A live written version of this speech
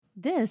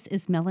This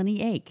is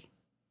Melanie Ake.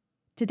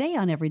 Today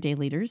on Everyday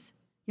Leaders,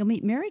 you'll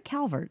meet Mary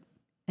Calvert,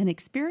 an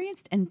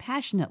experienced and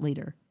passionate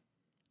leader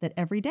that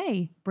every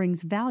day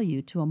brings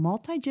value to a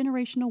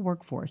multi-generational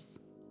workforce.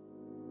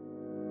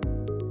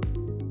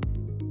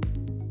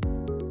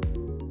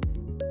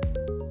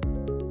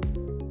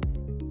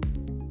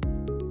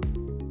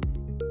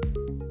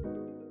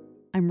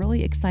 I'm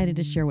really excited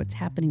to share what's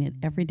happening at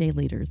Everyday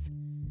Leaders.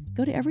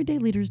 Go to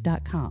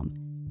everydayleaders.com.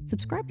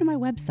 Subscribe to my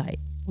website,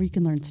 where you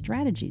can learn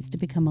strategies to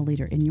become a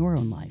leader in your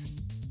own life.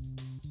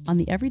 On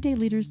the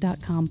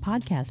everydayleaders.com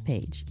podcast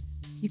page,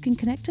 you can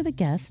connect to the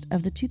guest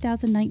of the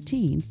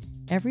 2019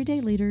 Everyday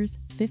Leaders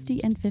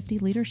 50 and 50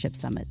 Leadership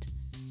Summit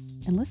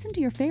and listen to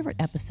your favorite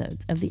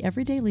episodes of the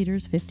Everyday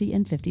Leaders 50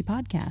 and 50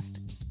 podcast.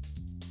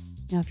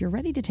 Now, if you're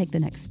ready to take the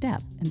next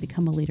step and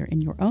become a leader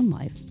in your own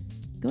life,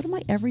 go to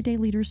my Everyday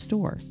Leaders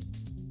store.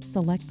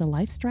 Select the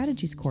Life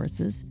Strategies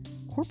courses,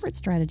 corporate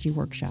strategy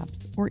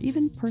workshops, or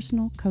even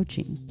personal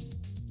coaching.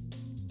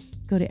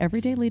 Go to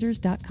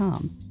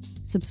everydayleaders.com,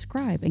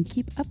 subscribe, and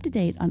keep up to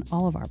date on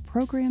all of our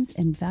programs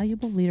and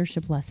valuable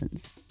leadership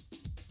lessons.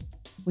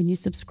 When you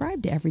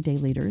subscribe to Everyday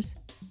Leaders,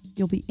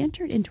 you'll be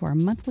entered into our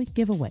monthly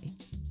giveaway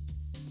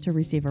to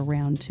receive a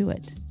round to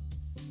it.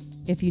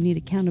 If you need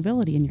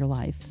accountability in your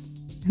life,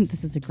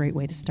 this is a great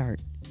way to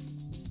start.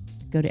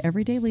 Go to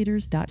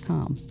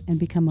everydayleaders.com and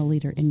become a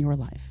leader in your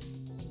life.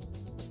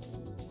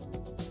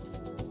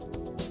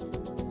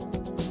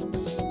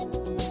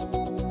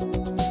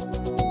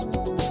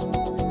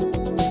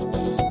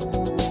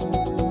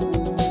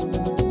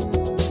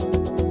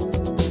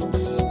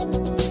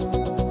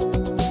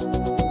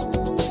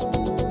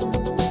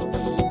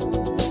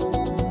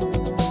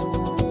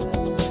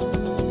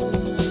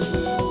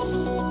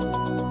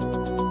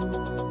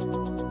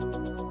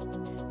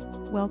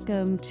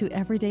 Welcome to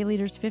Everyday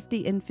Leaders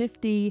 50 and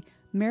 50.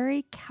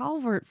 Mary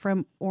Calvert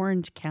from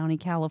Orange County,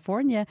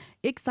 California.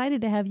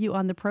 Excited to have you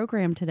on the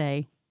program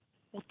today.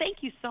 Well,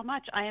 thank you so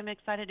much. I am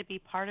excited to be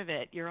part of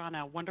it. You're on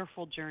a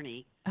wonderful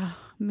journey. Oh,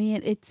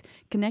 man, it's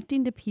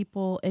connecting to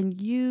people, and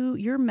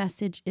your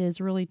message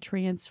is really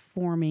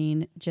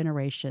transforming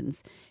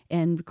generations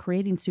and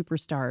creating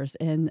superstars.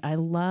 And I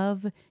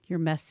love your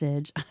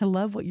message. I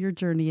love what your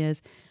journey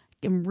is.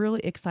 I'm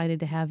really excited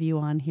to have you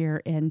on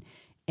here and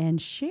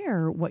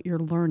share what you're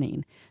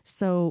learning.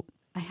 So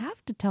I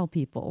have to tell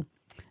people,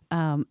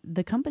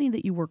 the company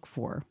that you work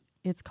for,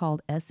 it's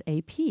called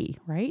SAP,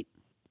 right?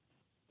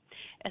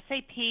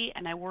 SAP,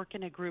 and I work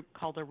in a group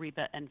called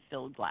Ariba and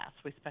Fieldglass.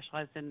 We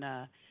specialize in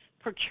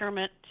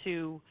procurement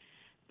to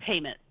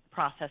payment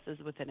processes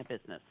within a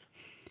business.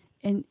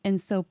 And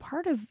so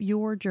part of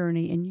your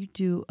journey, and you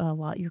do a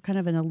lot, you're kind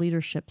of in a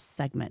leadership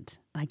segment,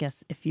 I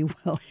guess, if you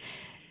will.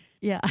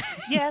 Yeah.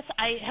 Yes,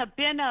 I have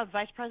been a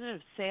vice president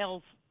of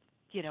sales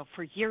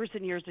for years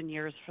and years and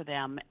years for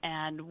them.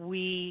 And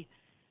we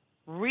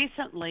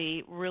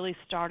recently really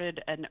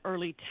started an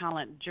early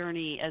talent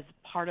journey as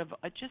part of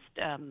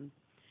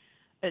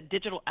a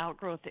digital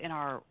outgrowth in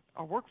our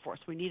workforce.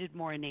 We needed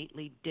more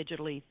innately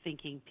digitally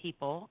thinking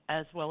people,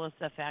 as well as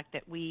the fact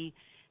that we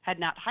had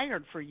not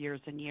hired for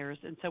years and years.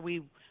 And so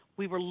we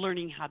were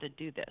learning how to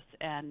do this.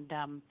 And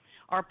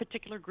our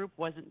particular group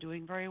wasn't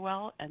doing very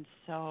well. And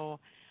so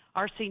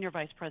our senior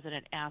vice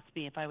president asked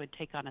me if I would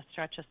take on a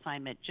stretch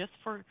assignment just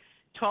for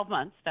 12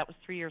 months, that was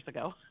 3 years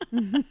ago,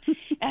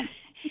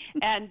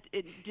 and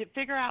to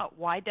figure out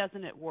why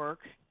doesn't it work,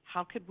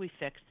 how could we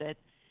fix it,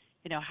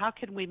 how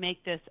can we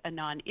make this a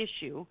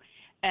non-issue,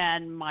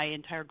 and my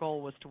entire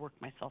goal was to work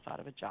myself out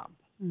of a job.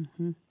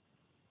 Mm-hmm.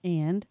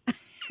 And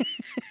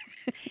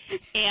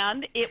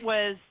it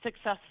was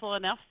successful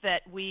enough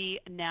that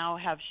we now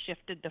have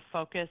shifted the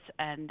focus,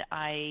 and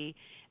I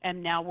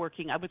am now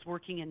I was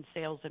working in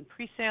sales and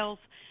pre-sales,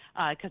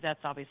 because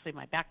that's obviously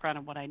my background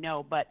and what I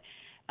know, but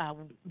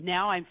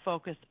now I'm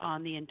focused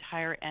on the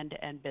entire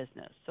end-to-end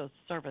business, so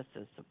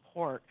services,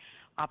 support,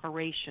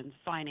 operations,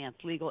 finance,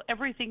 legal,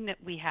 everything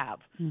that we have.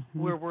 Mm-hmm.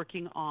 We're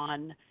working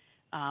on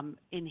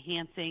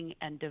enhancing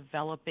and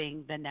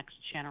developing the next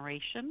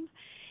generation.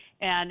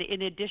 And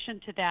in addition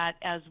to that,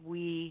 as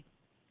we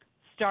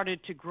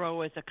started to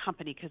grow as a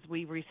company, because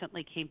we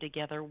recently came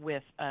together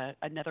with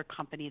another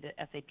company that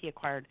SAP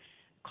acquired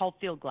called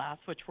Fieldglass,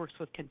 which works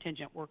with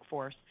contingent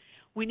workforce,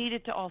 we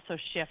needed to also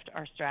shift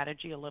our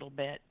strategy a little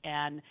bit.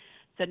 And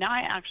so now I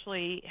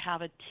actually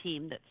have a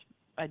team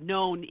that's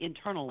known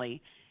internally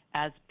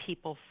as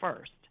People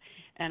First.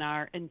 And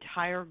our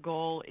entire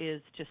goal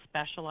is to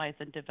specialize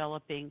in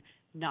developing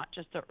not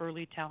just the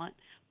early talent,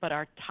 but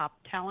our top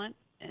talent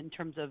in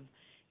terms of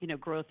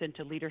growth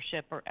into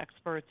leadership or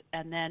experts,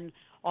 and then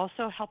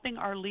also helping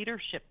our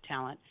leadership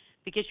talent,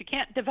 because you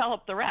can't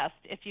develop the rest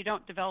if you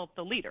don't develop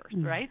the leaders,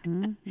 right?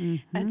 Mm-hmm.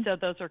 And so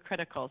those are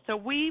critical. So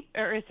we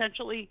are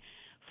essentially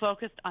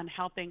focused on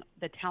helping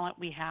the talent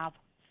we have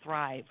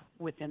thrive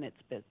within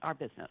our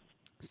business.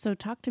 So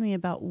talk to me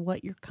about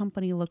what your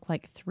company looked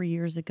like 3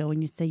 years ago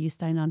when you say you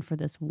signed on for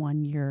this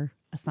 1 year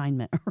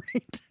assignment,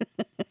 right?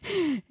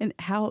 And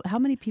how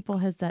many people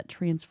has that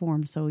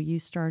transformed? So you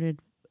started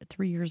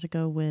 3 years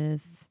ago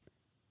with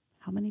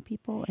how many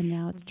people, and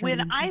now it's turned When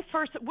into? I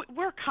first,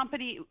 we're a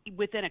company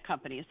within a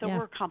company, so Yeah.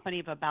 we're a company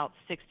of about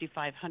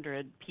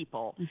 6,500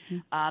 people. Hmm.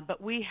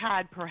 But we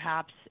had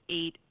perhaps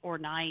 8 or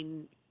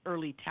 9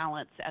 early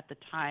talents at the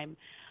time.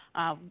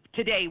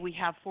 Today we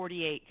have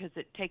 48 because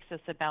it takes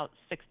us about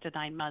 6 to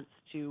 9 months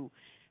to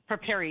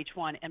prepare each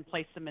one and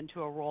place them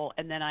into a role,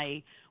 and then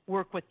I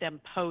work with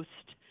them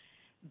post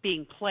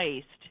being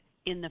placed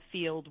in the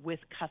field with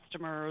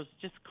customers.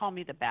 Just call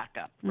me the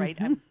backup, right?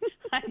 Hmm.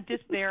 I'm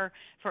just there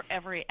for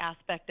every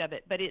aspect of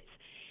it. But it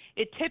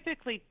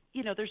typically,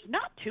 there's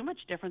not too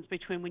much difference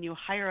between when you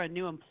hire a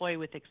new employee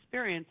with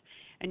experience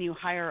and you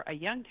hire a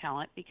young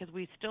talent, because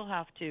we still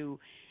have to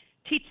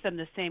teach them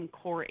the same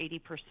core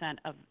 80%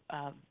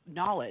 of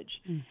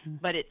knowledge, Hmm.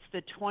 but it's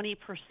the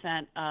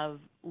 20% of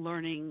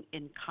learning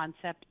in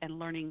concept and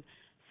learning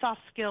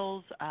soft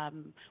skills.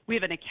 We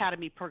have an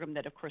academy program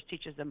that, of course,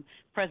 teaches them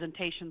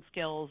presentation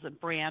skills and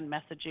brand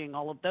messaging,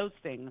 all of those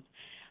things.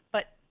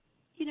 But,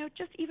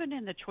 just even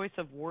in the choice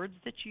of words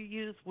that you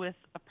use with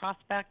a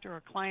prospect or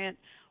a client,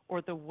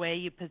 or the way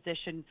you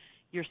position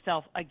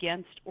yourself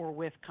against or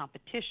with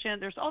competition.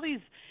 There's all these,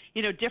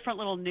 different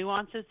little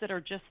nuances that are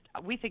just,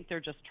 we think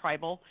they're just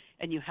tribal,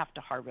 and you have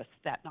to harvest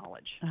that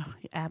knowledge. Oh,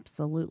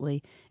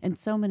 absolutely. And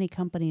so many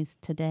companies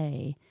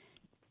today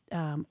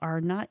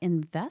are not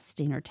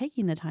investing or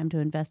taking the time to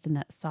invest in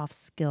that soft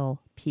skill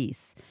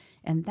piece.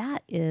 And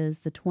that is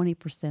the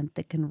 20%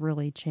 that can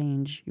really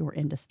change your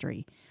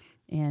industry.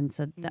 And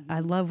so I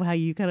Mm-hmm. love how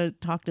you kind of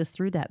talked us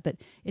through that. But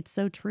it's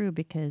so true,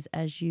 because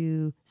as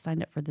you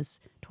signed up for this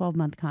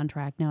 12-month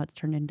contract, now it's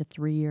turned into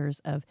 3 years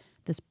of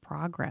this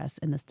progress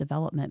and this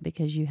development,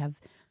 because you have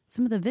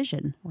some of the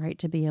vision, right,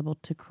 to be able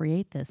to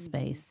create this Mm-hmm.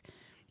 space.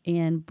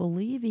 And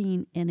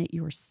believing in it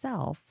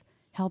yourself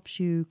helps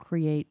you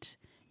create,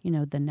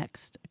 the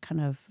next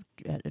kind of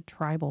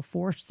tribal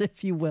force,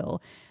 if you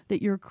will,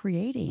 that you're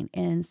creating.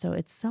 And so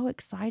it's so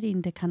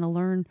exciting to kind of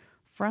learn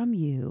from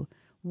you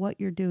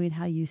what you're doing,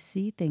 how you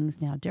see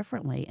things now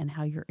differently, and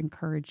how you're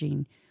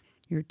encouraging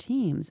your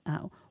teams.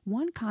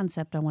 One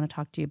concept I want to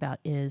talk to you about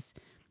is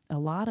a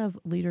lot of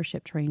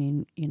leadership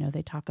training.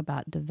 They talk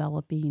about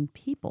developing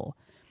people,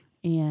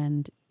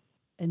 and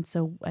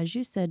so, as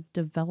you said,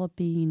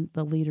 developing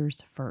the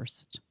leaders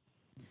first.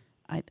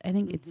 I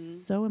think it's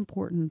Mm-hmm. so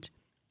important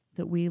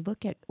that we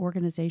look at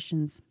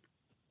organizations,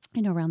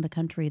 around the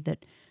country,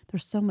 that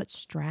there's so much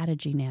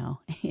strategy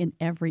now in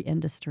every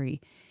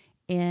industry.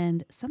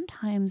 And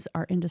sometimes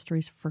our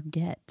industries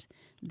forget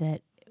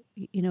that,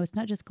 it's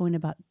not just going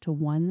about to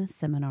one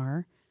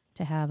seminar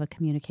to have a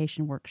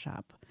communication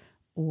workshop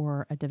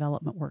or a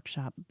development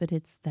workshop, but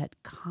it's that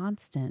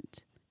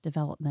constant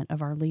development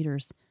of our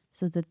leaders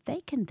so that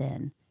they can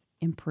then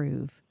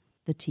improve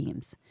the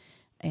teams.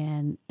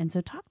 And so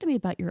talk to me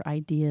about your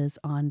ideas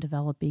on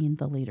developing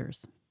the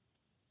leaders.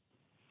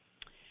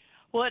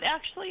 Well, it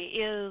actually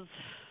is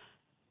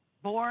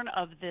born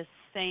of this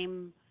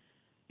same,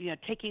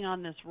 taking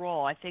on this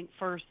role. I think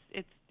first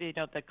it's,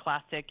 the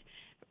classic,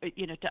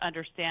 to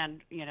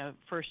understand,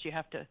 first you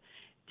have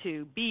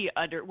to be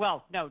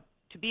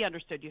to be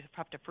understood, you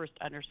have to first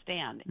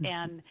understand. Mm-hmm.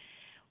 And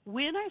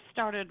when I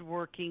started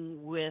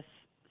working with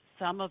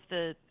some of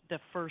the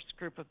first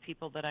group of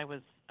people that I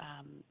was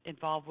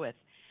involved with,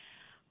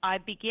 I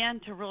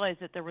began to realize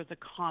that there was a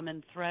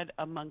common thread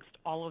amongst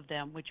all of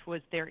them, which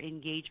was their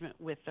engagement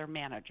with their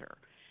manager.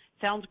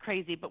 Sounds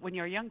crazy, but when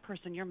you're a young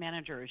person, your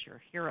manager is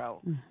your hero.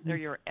 Mm-hmm. They're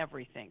your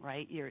everything,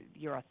 right?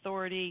 Your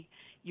authority,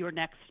 your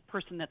next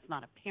person that's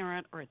not a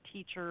parent or a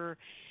teacher.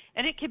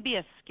 And it can be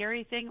a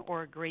scary thing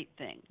or a great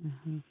thing.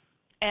 Mm-hmm.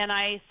 And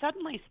I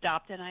suddenly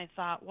stopped and I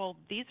thought, well,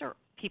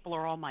 people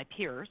are all my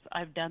peers.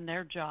 I've done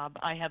their job.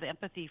 I have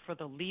empathy for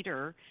the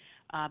leader,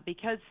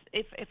 because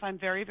if I'm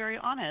very, very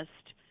honest,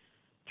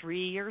 3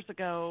 years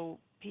ago,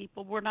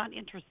 people were not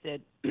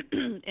interested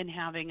in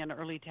having an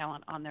early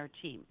talent on their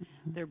team.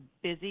 Mm-hmm. They're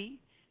busy.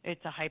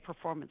 It's a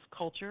high-performance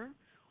culture.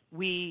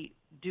 We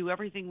do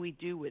everything we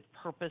do with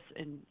purpose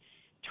and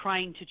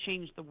trying to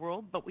change the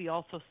world, but we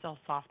also sell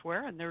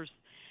software, and there's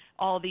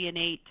all the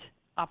innate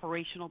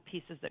operational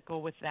pieces that go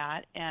with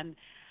that. And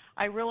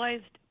I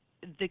realized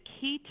the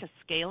key to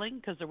scaling,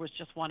 because there was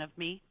just one of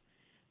me,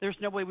 there's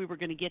no way we were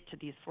going to get to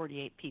these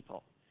 48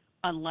 people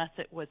unless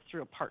it was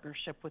through a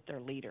partnership with their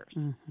leaders.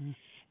 Mm-hmm.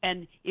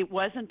 And it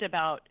wasn't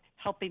about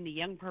helping the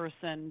young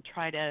person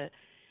try to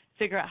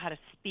figure out how to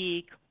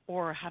speak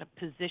or how to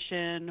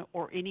position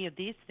or any of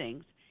these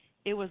things.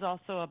 It was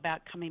also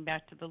about coming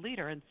back to the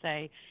leader and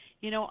say,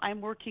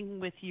 I'm working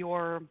with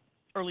your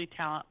early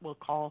talent, we'll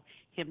call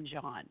him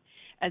John.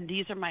 And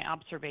these are my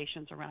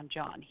observations around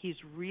John. He's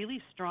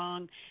really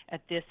strong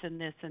at this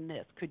and this and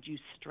this. Could you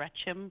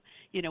stretch him,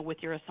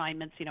 with your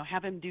assignments,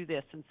 have him do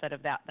this instead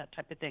of that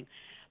type of thing.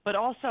 But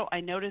also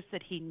I noticed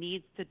that he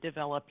needs to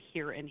develop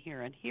here and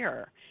here and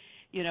here.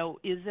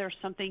 Is there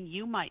something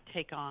you might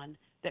take on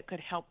that could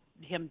help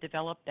him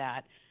develop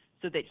that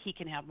so that he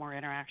can have more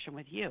interaction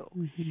with you.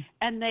 Mm-hmm.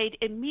 And they'd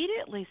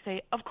immediately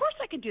say, of course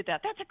I can do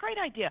that. That's a great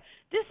idea.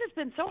 This has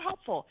been so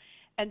helpful.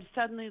 And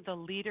suddenly the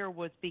leader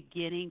was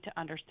beginning to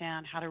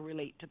understand how to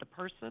relate to the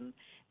person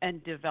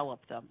and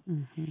develop them.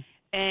 Mm-hmm.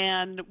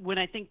 And when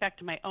I think back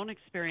to my own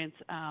experience,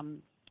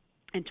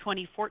 in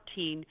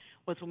 2014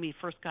 was when we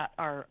first got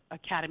our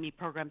academy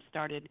program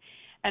started.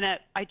 And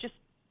I just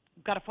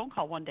got a phone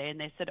call one day, and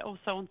they said, oh,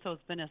 so-and-so has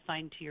been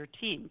assigned to your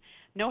team.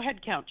 No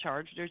headcount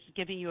charge. They're just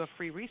giving you a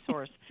free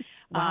resource.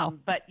 Wow.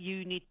 But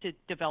you need to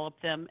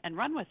develop them and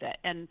run with it.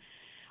 And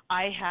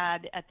I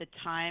had, at the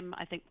time,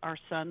 I think our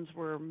sons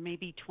were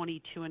maybe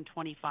 22 and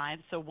 25.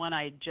 So one,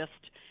 I had just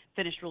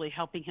finished really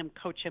helping him,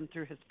 coach him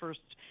through his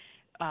first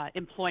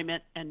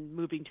employment and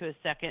moving to his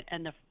second.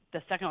 And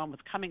the second one was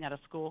coming out of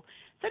school.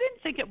 So I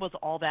didn't think it was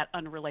all that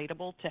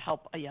unrelatable to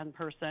help a young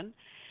person.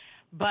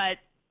 But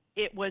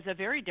it was a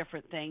very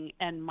different thing.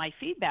 And my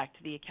feedback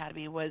to the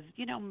academy was,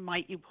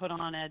 might you put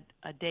on a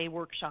day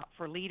workshop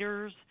for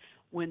leaders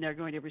when they're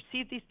going to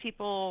receive these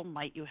people?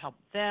 Might you help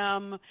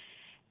them?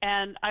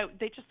 And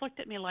they just looked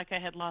at me like I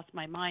had lost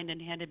my mind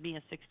and handed me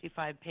a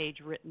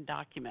 65-page written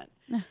document.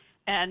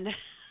 And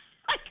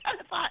I kind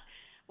of thought,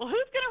 well,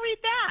 who's going to read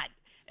that?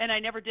 And I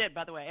never did,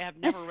 by the way. I have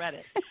never read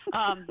it.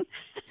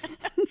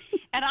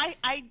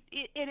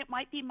 And it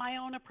might be my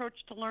own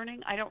approach to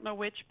learning. I don't know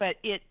which, but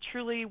it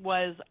truly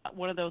was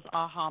one of those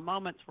aha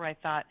moments where I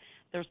thought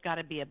there's got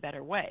to be a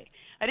better way.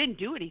 I didn't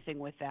do anything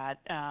with that.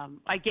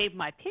 I gave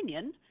my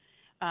opinion,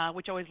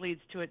 which always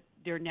leads to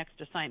their next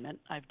assignment,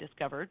 I've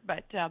discovered.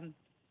 But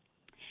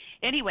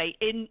anyway,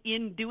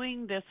 in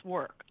doing this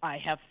work, I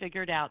have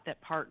figured out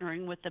that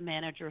partnering with the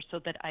manager so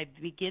that I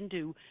begin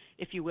to,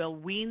 if you will,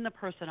 wean the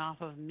person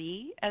off of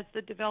me as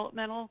the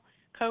developmental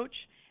coach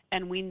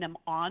and wean them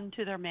on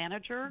to their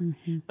manager,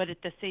 Mm-hmm. but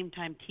at the same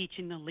time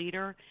teaching the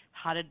leader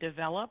how to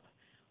develop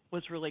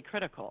was really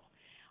critical.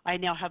 I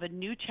now have a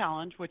new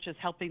challenge, which is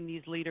helping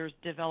these leaders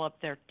develop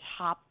their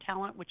top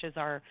talent, which is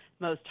our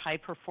most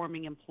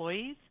high-performing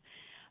employees,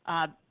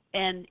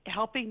 and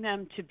helping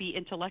them to be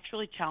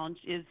intellectually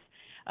challenged is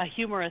a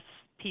humorous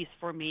piece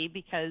for me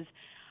because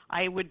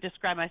I would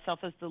describe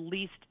myself as the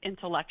least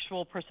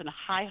intellectual person,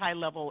 high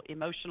level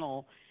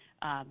emotional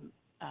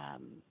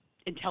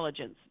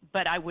intelligence,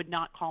 but I would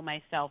not call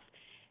myself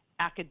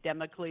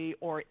academically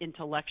or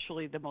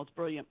intellectually the most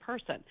brilliant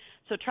person.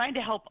 So trying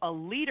to help a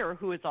leader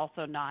who is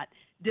also not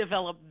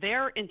develop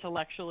their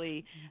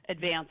intellectually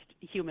advanced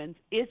humans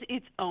is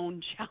its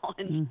own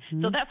challenge.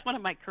 Mm-hmm. So that's one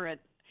of my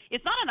current.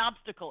 It's not an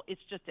obstacle,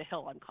 it's just a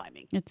hill I'm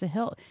climbing. It's a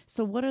hill.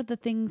 So what are the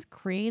things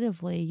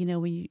creatively,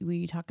 when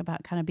you talk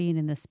about kind of being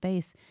in this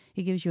space,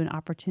 it gives you an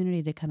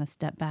opportunity to kind of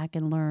step back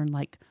and learn,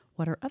 like,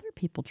 what are other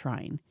people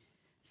trying?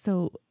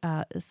 So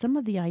some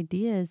of the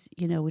ideas,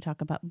 we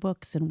talk about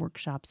books and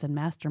workshops and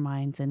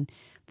masterminds and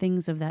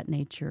things of that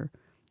nature.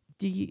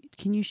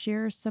 Can you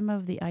share some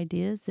of the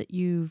ideas that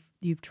you've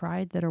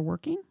tried that are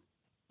working?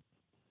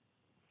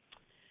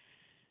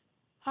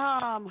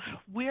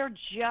 We're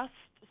just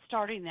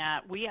starting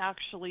that. We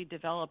actually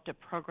developed a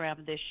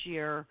program this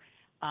year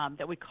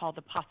that we call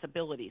the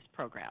Possibilities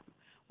Program,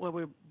 where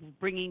we're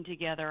bringing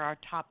together our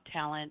top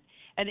talent.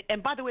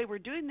 And by the way, we're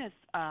doing this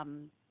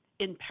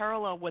in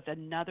parallel with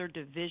another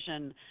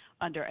division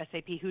under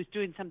SAP who's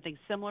doing something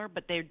similar,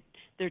 but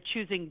they're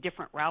choosing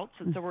different routes.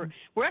 And so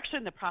we're actually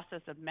in the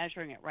process of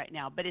measuring it right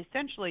now. But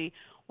essentially,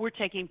 we're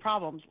taking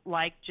problems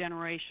like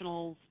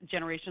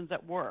generations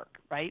at work,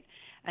 right,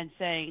 and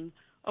saying,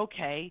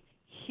 okay,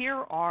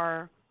 here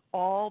are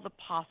all the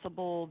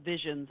possible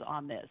visions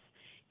on this.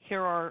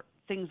 Here are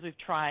things we've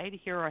tried.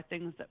 Here are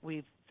things that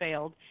we've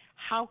failed.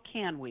 How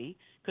can we,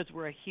 because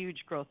we're a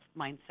huge growth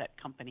mindset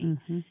company,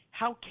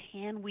 how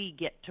can we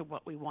get to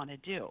what we want to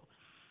do?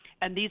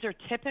 And these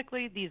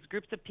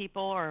groups of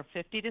people are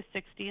 50 to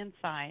 60 in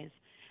size.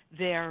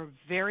 They're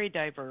very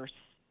diverse.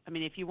 I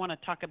mean, if you want to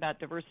talk about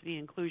diversity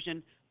and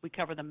inclusion, we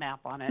cover the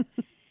map on it.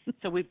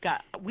 So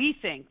we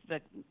think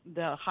that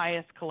the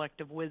highest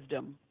collective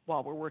wisdom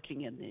while we're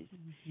working in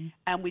these.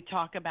 And we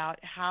talk about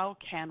how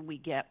can we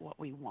get what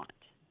we want.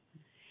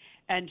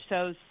 And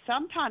so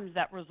sometimes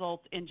that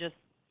results in just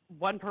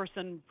one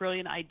person,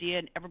 brilliant idea,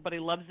 and everybody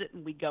loves it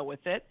and we go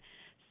with it.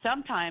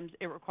 Sometimes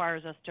it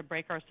requires us to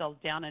break ourselves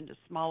down into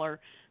smaller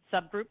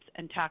subgroups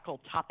and tackle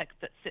topics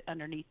that sit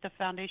underneath the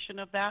foundation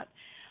of that.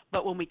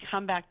 But when we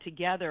come back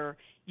together,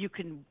 you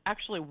can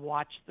actually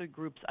watch the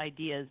group's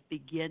ideas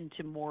begin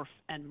to morph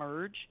and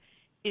merge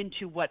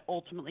into what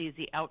ultimately is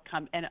the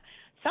outcome. And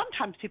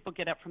sometimes people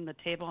get up from the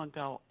table and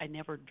go, I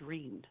never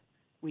dreamed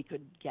we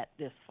could get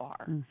this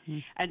far.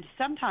 And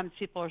sometimes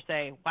people are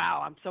saying,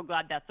 wow, I'm so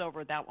glad that's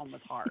over. That one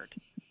was hard.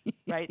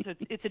 Right? So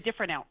it's a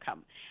different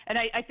outcome. And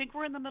I think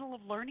we're in the middle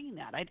of learning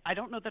that. I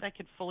don't know that I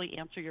could fully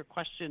answer your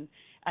question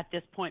at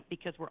this point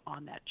because we're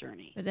on that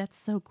journey. But that's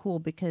so cool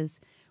because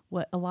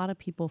what a lot of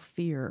people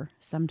fear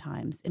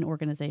sometimes in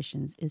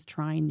organizations is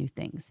trying new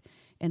things.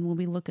 And when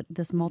we look at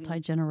this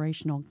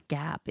multi-generational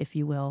gap, if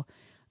you will,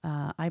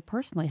 I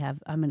personally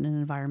I'm in an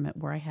environment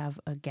where I have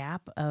a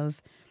gap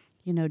of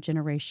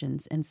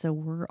generations. And so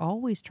we're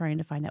always trying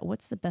to find out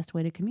what's the best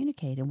way to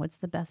communicate and what's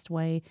the best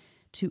way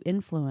to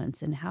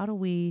influence, and how do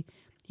we,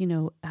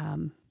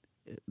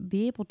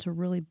 be able to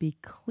really be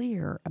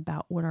clear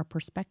about what our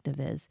perspective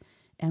is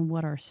and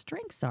what our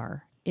strengths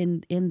are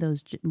in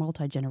those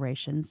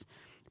multi-generations,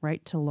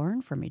 right? To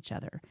learn from each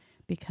other,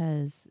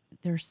 because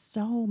there's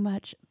so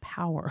much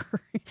power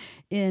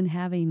in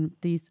having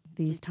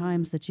these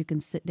times that you can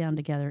sit down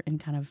together and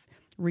kind of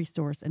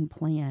resource and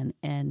plan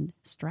and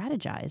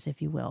strategize,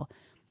 if you will,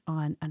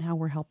 on how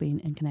we're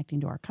helping and connecting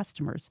to our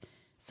customers.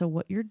 So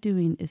what you're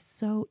doing is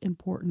so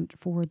important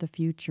for the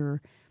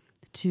future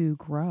to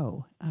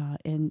grow.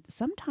 And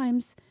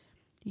sometimes,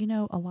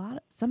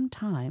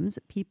 sometimes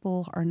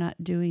people are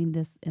not doing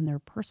this in their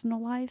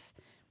personal life.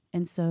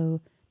 And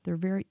so they're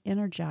very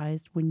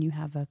energized when you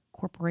have a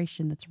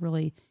corporation that's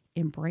really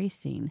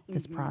embracing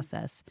this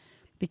process.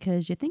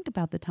 Because you think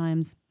about the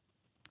times,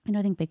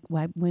 I think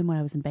when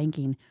I was in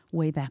banking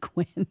way back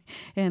when,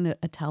 and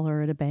a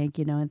teller at a bank,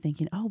 and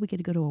thinking, oh, we get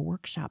to go to a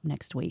workshop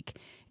next week.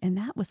 And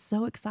that was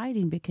so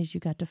exciting because you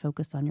got to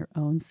focus on your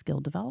own skill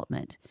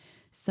development.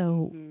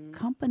 So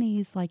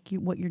companies like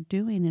what you're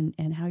doing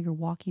and how you're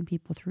walking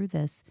people through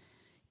this,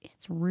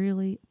 it's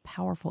really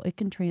powerful. It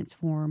can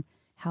transform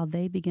how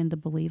they begin to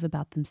believe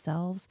about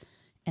themselves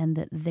and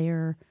that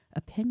their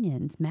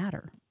opinions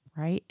matter,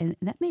 right? And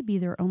that may be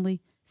their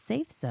only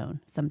safe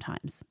zone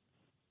sometimes.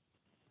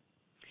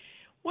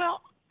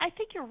 Well, I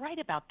think you're right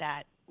about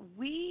that.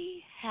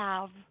 We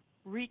have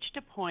reached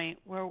a point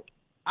where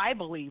I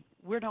believe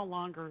we're no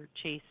longer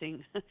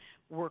chasing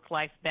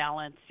work-life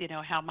balance.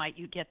 How might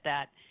you get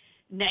that?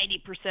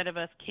 90% of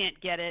us can't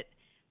get it,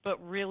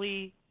 but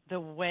really the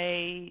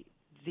way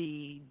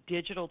the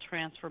digital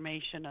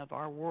transformation of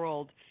our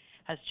world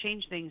has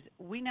changed things,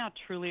 we now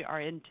truly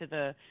are into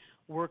the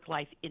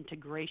work-life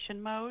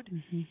integration mode.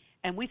 Mm-hmm.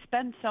 And we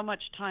spend so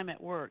much time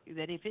at work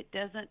that if it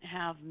doesn't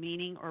have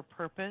meaning or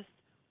purpose,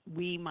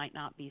 we might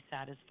not be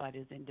satisfied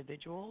as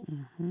individuals.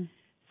 Mm-hmm.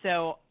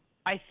 So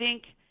I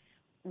think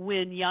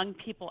when young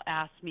people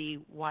ask me,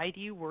 why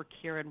do you work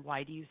here and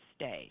why do you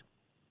stay?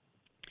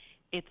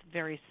 It's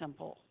very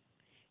simple.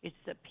 It's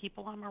the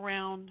people I'm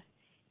around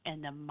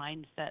and the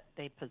mindset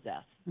they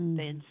possess. Mm-hmm.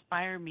 They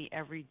inspire me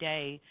every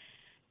day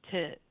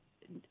to,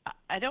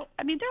 there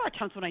are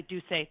times when I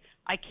do say,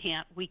 I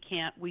can't, we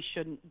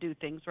shouldn't do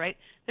things, right?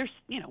 There's,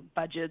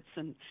 budgets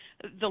and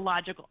the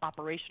logical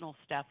operational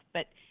stuff,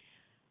 but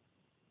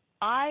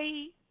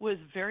I was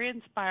very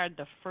inspired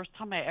the first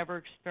time I ever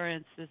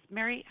experienced this.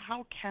 Mary,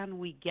 how can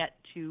we get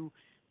to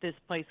this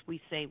place we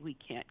say we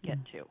can't get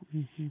to?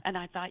 Mm-hmm. And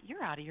I thought,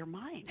 you're out of your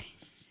mind.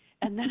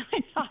 And then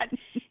I thought,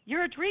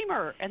 you're a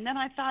dreamer. And then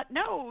I thought,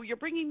 no, you're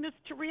bringing this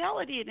to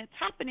reality and it's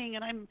happening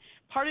and I'm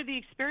part of the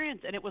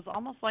experience. And it was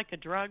almost like a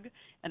drug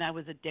and I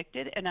was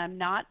addicted, and I'm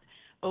not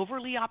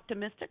overly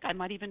optimistic. I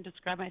might even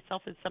describe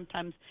myself as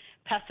sometimes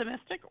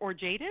pessimistic or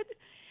jaded.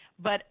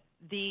 But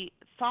the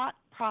thought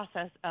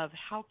process of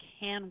how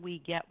can we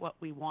get what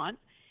we want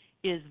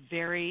is a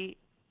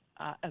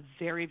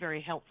very,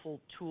 very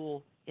helpful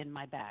tool in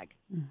my bag.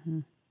 Mm-hmm.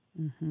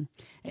 Mm-hmm.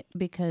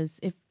 Because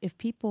if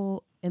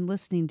people, and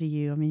listening to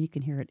you, you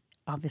can hear it,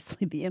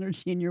 obviously, the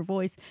energy in your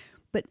voice,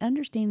 but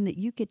understanding that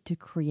you get to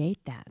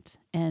create that.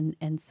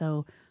 And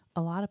so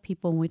a lot of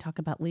people, when we talk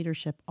about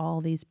leadership, all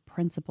these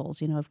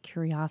principles, of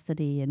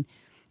curiosity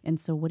and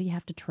so what do you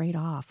have to trade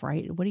off,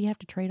 right? What do you have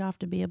to trade off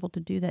to be able to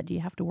do that? Do you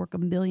have to work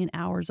 1 million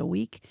hours a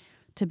week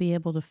to be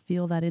able to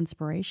feel that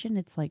inspiration?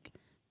 It's like,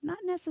 not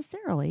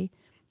necessarily.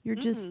 You're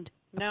just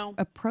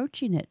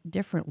approaching it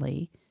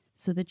differently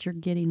so that you're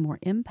getting more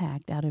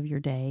impact out of your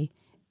day,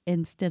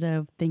 instead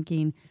of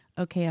thinking,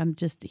 okay, I'm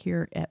just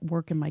here at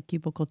work in my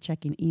cubicle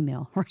checking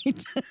email,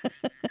 right?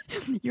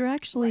 You're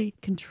actually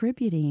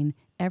contributing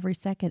every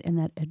second, and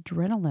that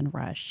adrenaline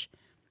rush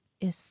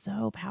is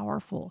so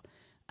powerful.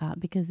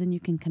 Because then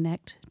you can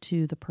connect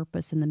to the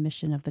purpose and the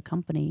mission of the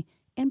company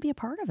and be a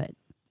part of it.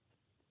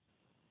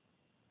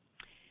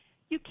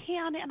 You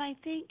can, and I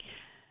think,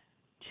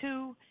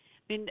 too,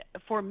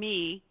 for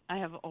me, I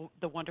have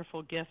the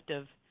wonderful gift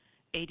of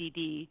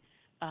ADD.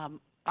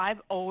 I've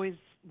always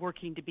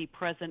working to be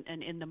present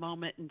and in the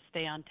moment and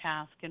stay on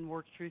task and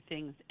work through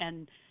things.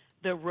 And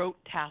the rote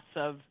tasks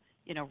of,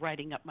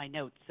 writing up my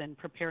notes and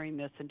preparing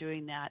this and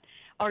doing that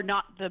are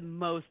not the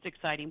most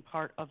exciting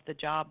part of the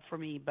job for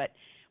me. But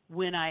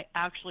when I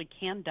actually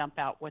can dump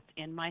out what's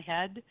in my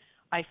head,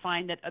 I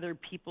find that other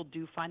people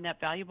do find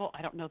that valuable.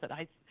 I don't know that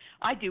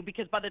I do,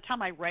 because by the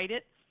time I write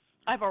it,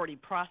 I've already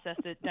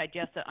processed it,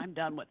 digested it, I'm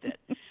done with it.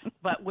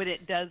 But when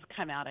it does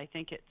come out, I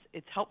think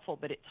it's helpful,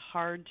 but it's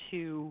hard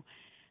to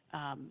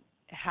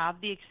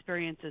have the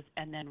experiences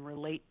and then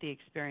relate the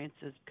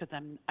experiences, because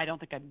I don't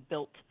think I'm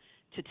built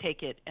to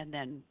take it and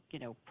then,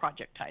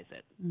 projectize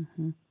it.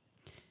 Mm-hmm.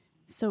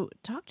 So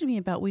talk to me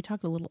about, we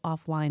talked a little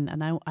offline,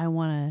 and I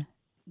want to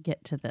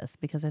get to this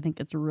because I think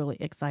it's really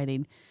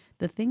exciting.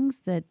 The things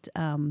that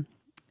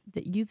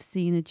that you've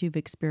seen, that you've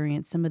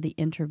experienced, some of the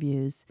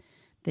interviews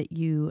that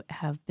you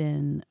have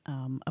been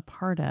a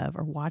part of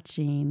or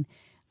watching,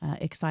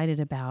 excited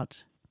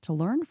about to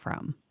learn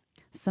from.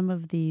 some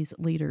of these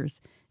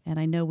leaders. And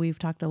I know we've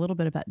talked a little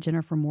bit about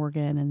Jennifer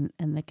Morgan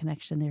and the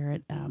connection there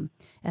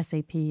at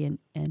SAP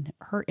and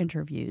her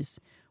interviews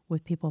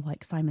with people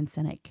like Simon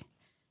Sinek,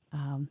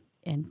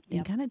 and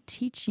kind of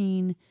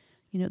teaching,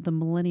 the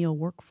millennial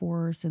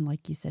workforce, and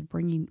like you said,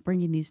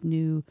 bringing these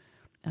new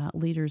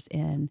leaders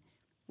in.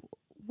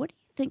 What do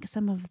you think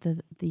some of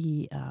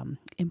the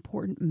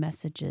important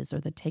messages or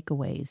the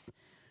takeaways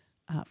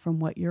from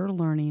what you're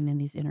learning in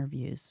these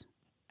interviews?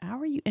 How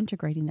are you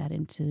integrating that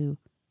into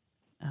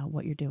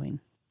what you're doing?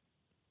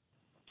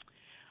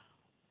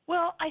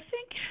 Well, I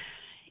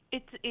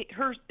think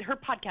her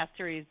podcast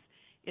series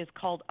is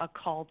called A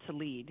Call to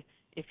Lead.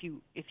 If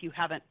you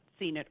haven't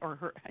seen it, or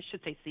heard,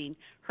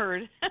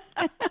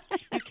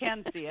 you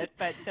can see it,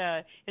 but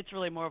it's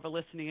really more of a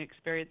listening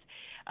experience.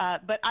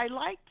 But I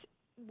liked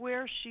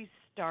where she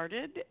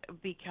started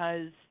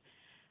because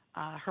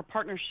her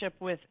partnership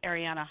with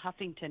Arianna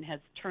Huffington has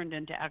turned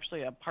into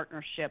actually a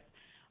partnership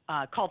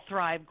called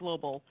Thrive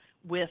Global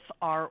with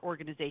our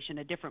organization,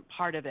 a different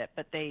part of it,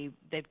 but they've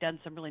done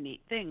some really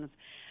neat things.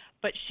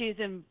 But she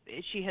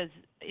has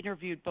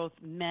interviewed both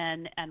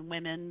men and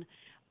women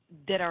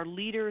that are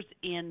leaders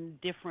in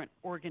different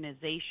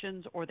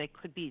organizations, or they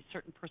could be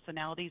certain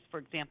personalities. For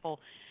example,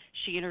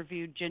 she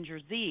interviewed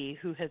Ginger Zee,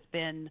 who has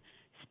been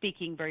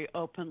speaking very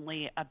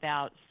openly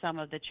about some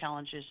of the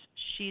challenges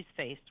she's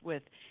faced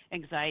with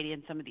anxiety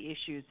and some of the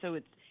issues. So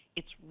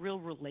it's real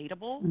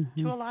relatable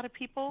to a lot of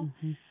people.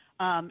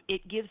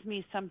 It gives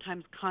me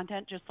sometimes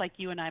content, just like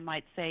you and I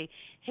might say,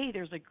 hey,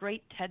 there's a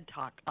great TED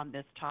Talk on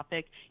this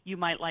topic. You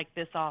might like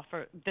this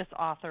author,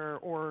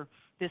 or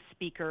this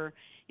speaker.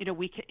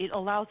 It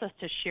allows us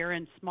to share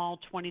in small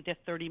 20 to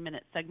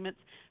 30-minute segments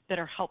that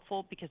are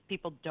helpful because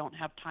people don't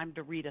have time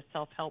to read a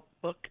self-help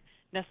book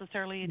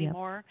necessarily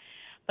anymore. Yep.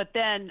 But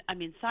then,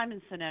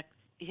 Simon Sinek,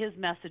 his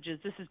messages,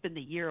 this has been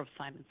the year of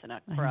Simon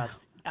Sinek for us.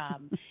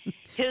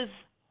 His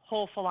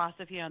whole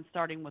philosophy on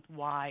starting with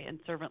why and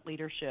servant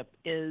leadership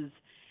is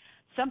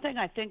something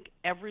I think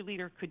every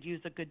leader could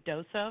use a good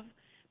dose of,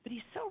 but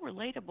he's so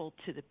relatable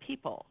to the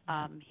people.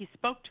 He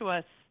spoke to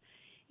us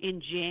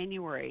in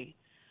January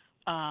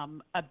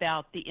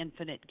about the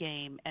infinite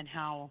game and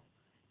how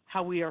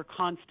we are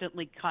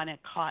constantly kind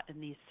of caught in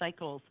these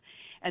cycles.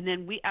 And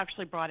then we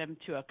actually brought him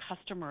to a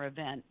customer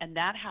event, and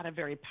that had a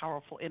very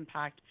powerful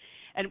impact.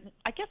 And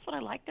I guess what I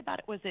liked about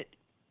it was it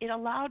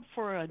allowed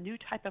for a new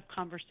type of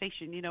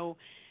conversation.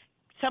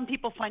 Some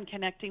people find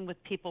connecting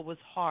with people is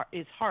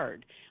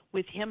hard.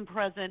 With him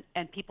present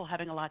and people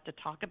having a lot to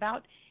talk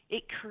about,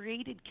 it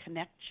created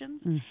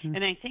connections.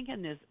 And I think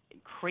in this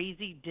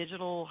crazy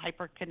digital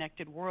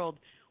hyper-connected world,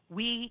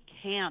 we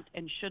can't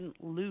and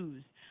shouldn't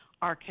lose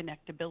our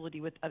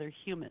connectability with other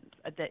humans.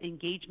 The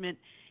engagement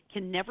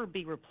can never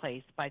be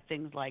replaced by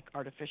things like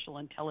artificial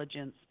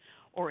intelligence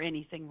or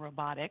anything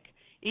robotic.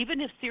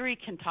 Even if Siri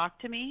can talk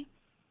to me,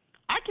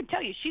 I can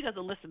tell you she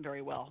doesn't listen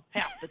very well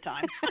half the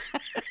time.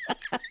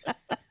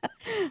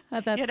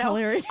 That's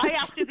hilarious. I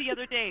asked her the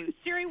other day,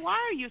 Siri, why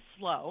are you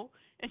slow?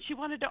 And she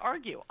wanted to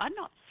argue. I'm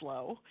not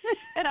slow.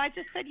 And I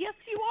just said, yes,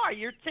 you are.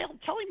 You're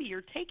telling me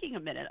you're taking a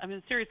minute.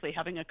 Seriously,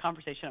 having a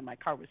conversation in my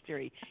car with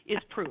Siri is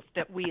proof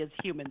that we as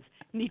humans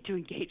need to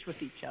engage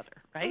with each other,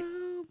 right?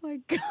 Oh, my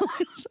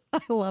gosh. I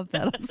love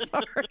that. I'm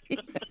sorry.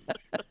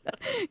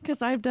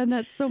 Because I've done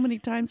that so many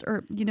times,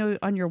 or,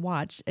 on your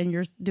watch, and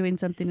you're doing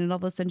something, and all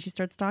of a sudden she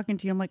starts talking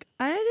to you. I'm like,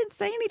 I didn't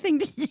say anything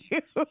to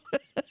you.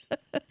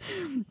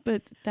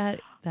 But that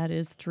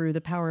is true.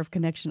 The power of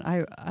connection.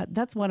 I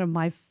that's one of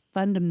my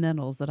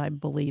fundamentals that I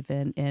believe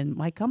in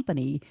my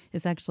company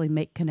is actually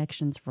make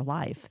connections for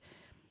life,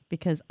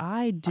 because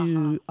I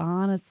do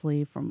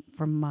honestly from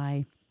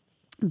my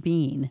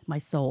being, my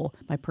soul,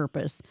 my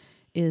purpose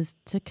is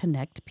to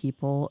connect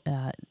people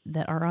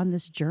that are on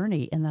this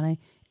journey, and that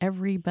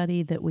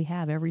everybody that we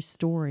have, every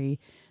story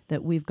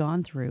that we've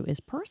gone through is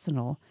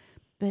personal,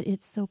 but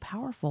it's so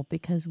powerful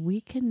because we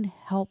can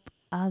help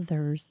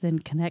others then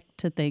connect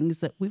to things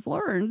that we've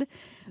learned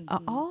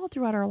all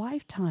throughout our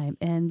lifetime.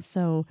 And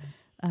so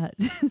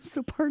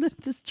so part of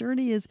this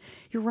journey is,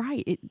 you're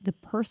right, the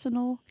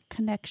personal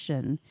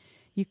connection.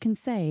 You can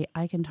say,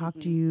 I can talk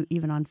to you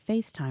even on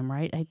FaceTime,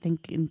 right? I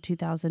think in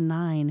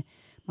 2009,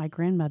 my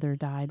grandmother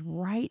died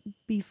right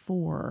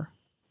before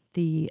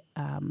the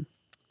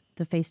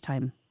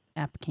FaceTime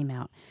app came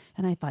out.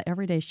 And I thought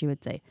every day she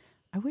would say,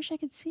 I wish I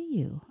could see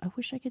you. I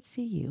wish I could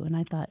see you. And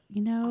I thought,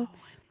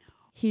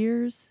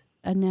 here's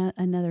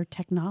another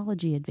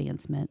technology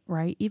advancement,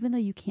 right? Even though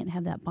you can't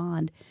have that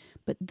bond,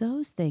 but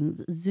those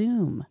things,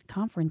 Zoom,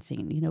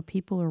 conferencing,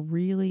 people are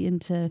really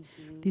into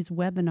these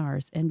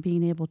webinars and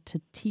being able to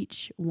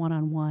teach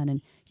one-on-one.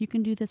 And you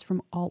can do this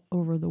from all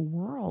over the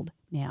world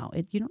now.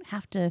 You don't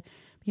have to,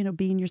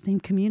 be in your same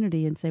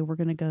community and say, we're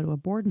going to go to a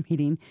board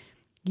meeting.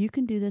 You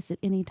can do this at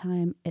any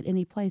time, at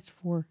any place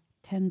for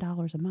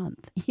 $10 a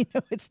month.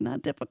 It's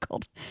not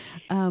difficult.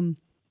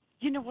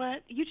 You know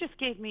what? You just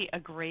gave me a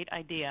great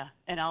idea,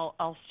 and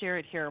I'll share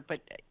it here, but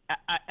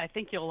I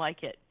think you'll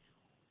like it.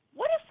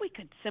 What if we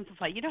could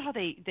simplify? You know how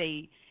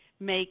they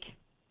make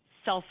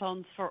cell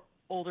phones for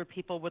older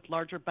people with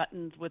larger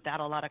buttons without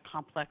a lot of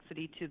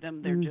complexity to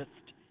them. They're just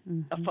a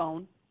Mm-hmm.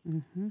 phone.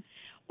 Mm-hmm.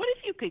 What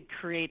if you could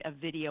create a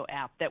video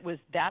app that was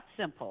that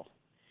simple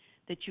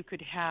that you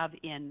could have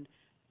in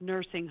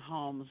nursing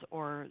homes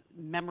or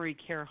memory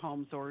care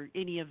homes or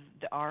any of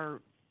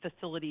our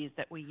facilities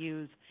that we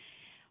use?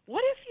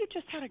 What if you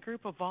just had a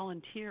group of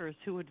volunteers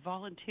who would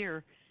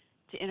volunteer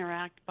to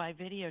interact by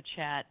video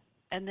chat,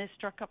 and they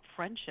struck up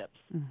friendships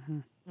Mm-hmm.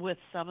 with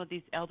some of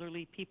these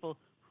elderly people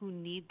who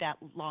need that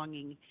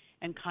longing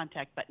and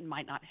contact but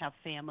might not have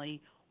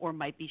family or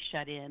might be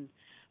shut in?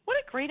 What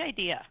a great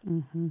idea.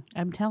 Mm-hmm.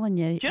 I'm telling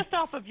you. Just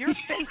off of your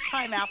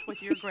FaceTime app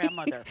with your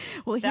grandmother.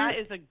 Well, That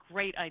is a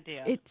great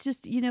idea. it's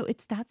just,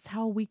 that's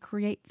how we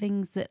create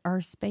things that are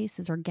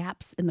spaces or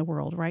gaps in the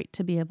world, right?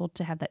 To be able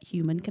to have that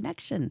human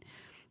connection.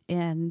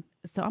 And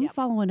so I'm Yep.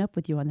 following up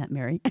with you on that,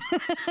 Mary.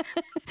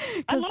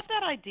 I 'Cause love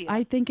that idea.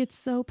 I think it's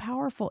so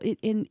powerful.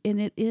 And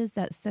it is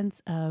that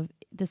sense of,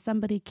 does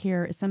somebody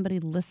care? Is somebody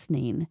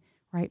listening?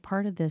 Right.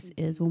 Part of this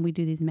is when we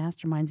do these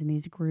masterminds and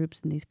these groups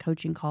and these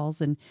coaching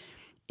calls, and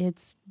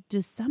it's,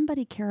 does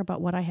somebody care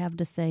about what I have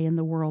to say in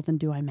the world, and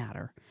do I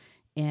matter?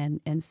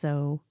 And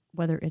so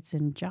whether it's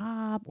in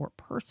job or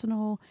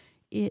personal,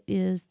 it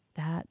is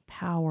that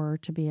power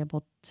to be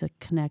able to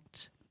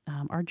connect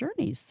our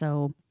journeys.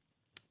 So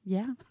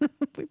yeah,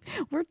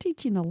 we're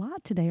teaching a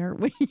lot today,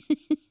 aren't we?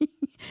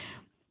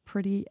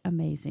 Pretty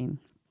amazing.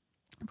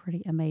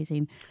 Pretty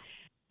amazing.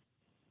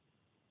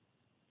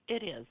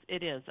 It is.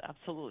 It is.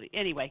 Absolutely.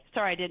 Anyway,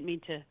 sorry, I didn't mean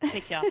to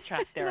take you off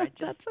track there. I just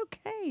That's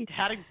okay.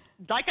 had a,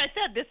 like I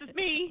said, this is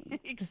me.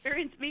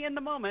 Experience me in the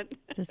moment.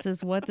 This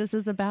is what this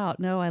is about.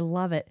 No, I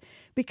love it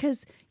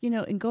because,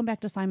 and going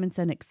back to Simon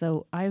Sinek.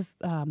 So I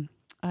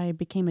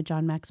became a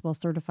John Maxwell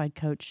certified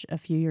coach a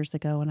few years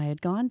ago, and I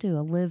had gone to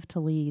a Live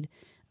to Lead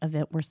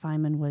event where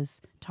Simon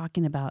was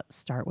talking about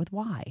start with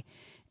why.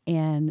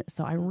 And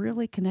so I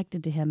really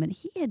connected to him, and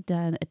he had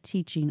done a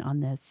teaching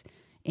on this,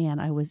 and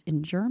I was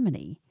in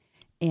Germany.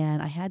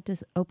 And I had to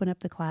open up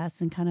the class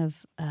and kind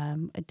of,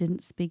 I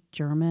didn't speak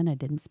German. I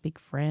didn't speak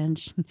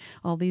French.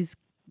 All these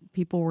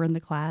people were in the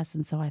class.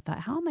 And so I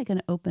thought, how am I going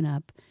to open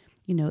up,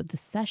 the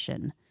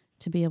session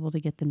to be able to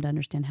get them to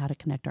understand how to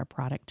connect our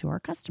product to our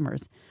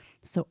customers?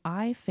 So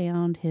I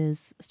found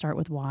his Start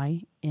With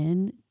Why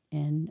in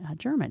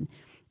German.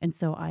 And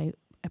so I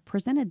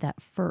presented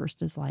that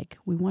first as like,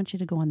 we want you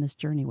to go on this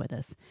journey with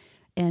us.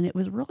 And it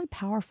was really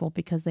powerful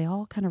because they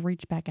all kind of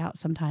reach back out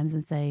sometimes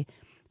and say,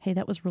 hey,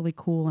 that was really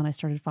cool. And I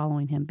started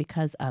following him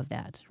because of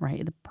that,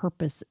 right? The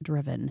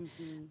purpose-driven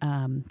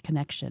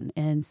connection.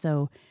 And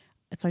so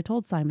I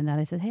told Simon that.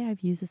 I said, hey,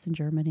 I've used this in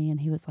Germany. And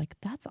he was like,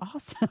 that's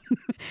awesome.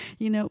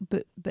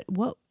 But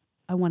what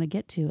I want to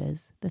get to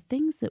is the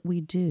things that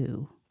we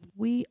do.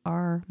 We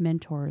are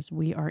mentors.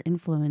 We are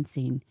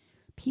influencing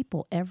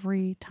people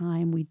every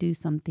time we do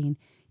something,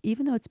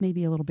 even though it's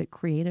maybe a little bit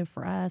creative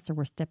for us or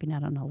we're stepping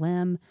out on a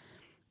limb.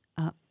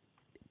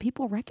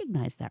 People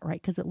recognize that,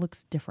 right? Because it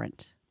looks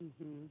different.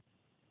 Mm-hmm.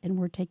 And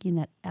we're taking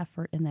that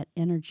effort and that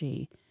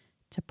energy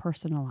to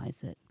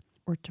personalize it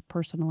or to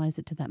personalize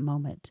it to that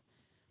moment.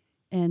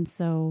 And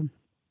so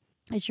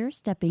as you're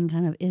stepping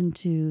kind of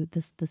into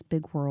this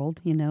big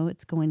world,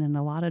 it's going in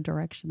a lot of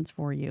directions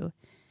for you.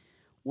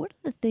 What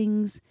are the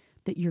things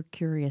that you're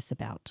curious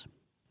about?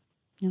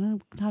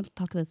 I'm not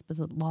talking about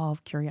the law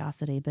of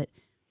curiosity, but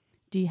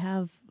do you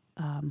have,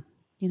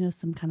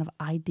 some kind of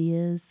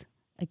ideas,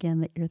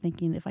 again, that you're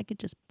thinking, if I could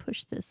just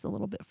push this a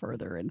little bit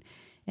further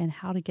and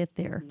how to get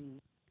there? Mm-hmm.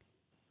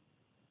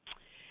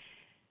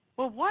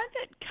 Well, one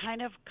that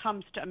kind of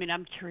comes to,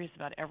 I'm curious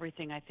about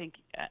everything. I think,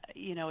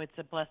 it's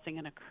a blessing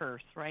and a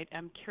curse, right?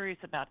 I'm curious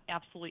about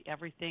absolutely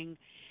everything.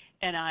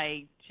 And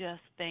I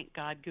just thank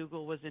God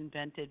Google was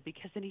invented,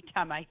 because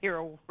anytime I hear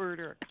a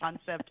word or a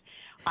concept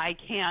I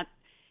can't,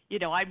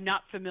 I'm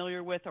not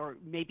familiar with, or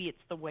maybe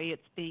it's the way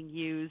it's being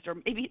used, or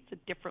maybe it's a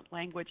different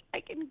language,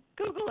 I can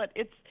Google it.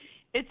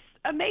 It's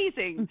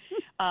amazing.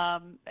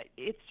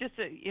 It's just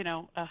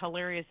a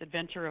hilarious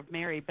adventure of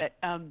Mary. But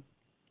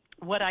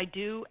what I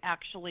do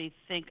actually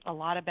think a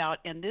lot about,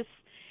 and this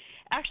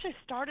actually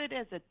started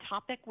as a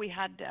topic. We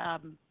had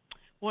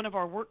one of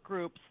our work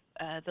groups,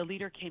 the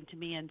leader came to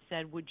me and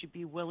said, would you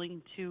be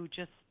willing to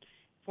just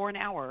for an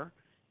hour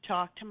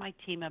talk to my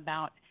team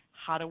about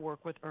how to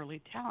work with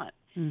early talent?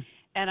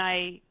 And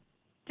I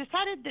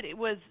decided that it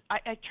was,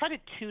 I try to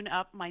tune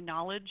up my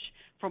knowledge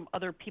from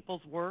other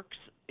people's works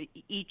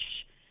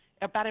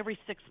about every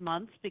 6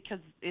 months, because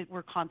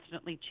we're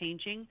constantly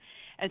changing.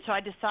 And so I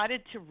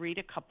decided to read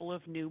a couple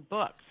of new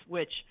books,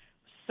 which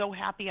so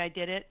happy I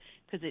did it,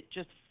 because it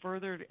just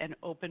furthered and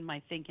opened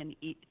my thinking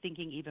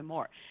even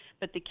more.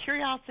 But the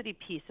curiosity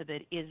piece of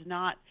it is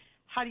not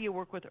how do you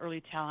work with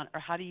early talent, or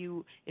how do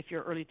you, if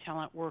you're early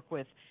talent, work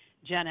with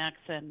Gen X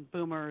and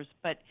boomers,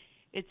 but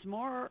it's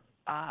more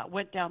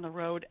went down the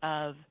road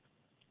of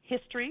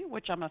history,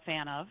 which I'm a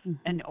fan of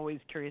and always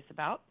curious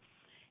about,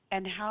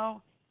 and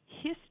how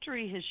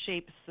history has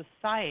shaped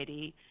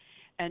society.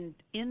 And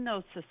in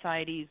those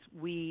societies,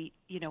 we,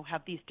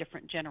 have these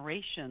different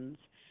generations,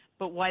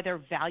 but why their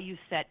value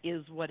set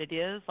is what it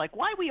is, like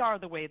why we are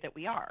the way that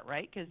we are,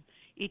 right? Because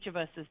each of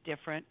us is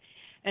different.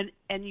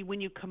 When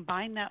you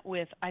combine that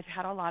with, I've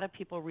had a lot of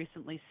people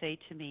recently say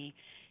to me,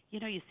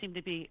 you seem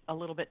to be a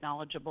little bit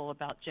knowledgeable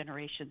about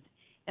generations.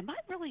 Am I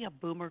really a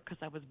boomer because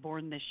I was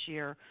born this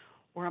year,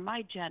 or am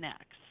I Gen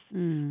X?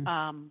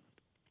 Mm.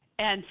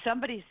 And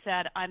somebody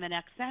said, I'm an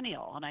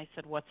Xennial. And I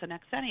said, what's an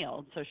Xennial?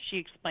 And so she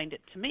explained it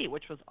to me,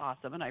 which was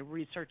awesome. And I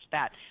researched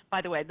that.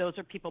 By the way, those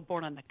are people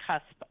born on the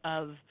cusp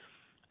of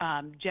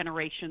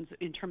generations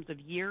in terms of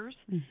years,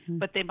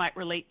 but they might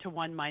relate to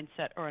one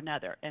mindset or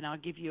another. And I'll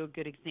give you a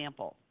good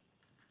example.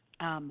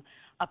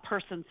 A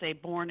person, say,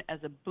 born as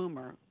a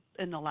boomer,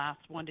 in the last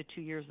 1 to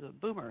 2 years of a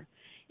boomer,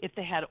 if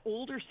they had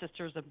older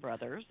sisters and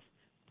brothers,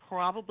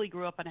 probably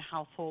grew up in a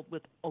household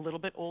with a little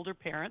bit older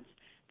parents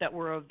that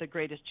were of the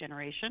greatest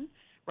generation,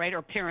 right?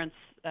 Or parents,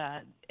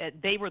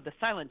 they were the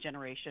silent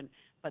generation,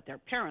 but their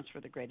parents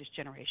were the greatest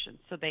generation.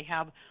 So they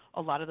have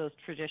a lot of those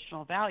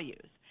traditional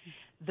values.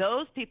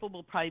 Those people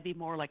will probably be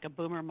more like a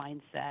boomer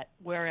mindset,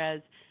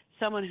 whereas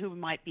someone who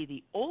might be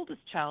the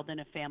oldest child in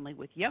a family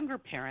with younger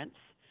parents,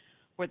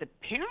 where the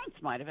parents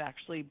might have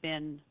actually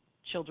been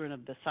children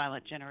of the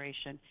silent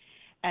generation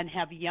and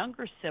have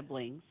younger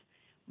siblings,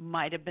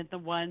 might have been the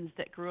ones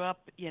that grew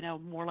up,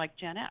 more like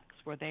Gen X,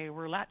 where they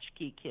were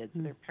latchkey kids.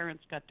 Their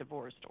parents got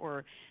divorced,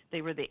 or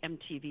they were the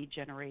MTV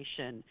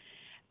generation,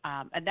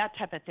 and that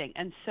type of thing.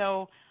 And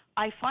so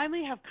I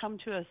finally have come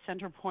to a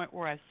center point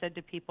where I've said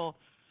to people,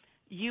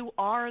 you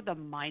are the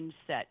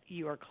mindset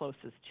you are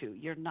closest to.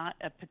 You're not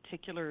a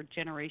particular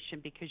generation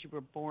because you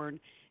were born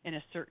in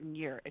a certain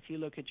year. If you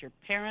look at your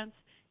parents,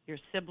 your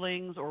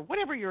siblings, or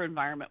whatever your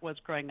environment was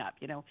growing up,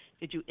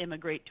 did you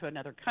immigrate to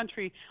another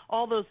country?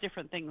 All those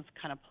different things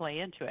kind of play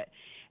into it.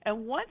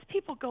 And once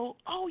people go,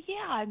 oh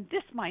yeah, I'm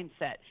this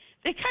mindset,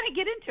 they kind of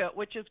get into it,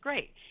 which is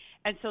great.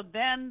 And so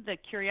then the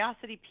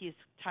curiosity piece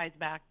ties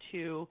back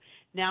to,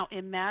 now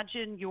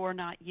imagine you're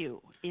not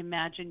you.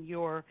 Imagine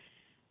you're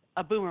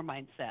a boomer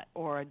mindset,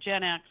 or a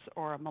Gen X,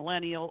 or a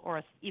millennial,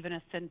 or even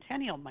a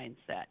centennial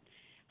mindset.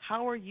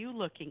 How are you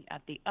looking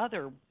at the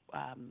other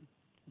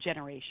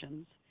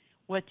generations?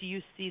 What do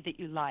you see that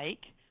you like?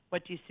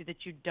 What do you see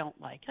that you don't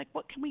like? Like,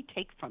 what can we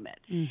take from it?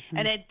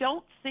 And I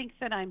don't think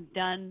that I'm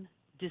done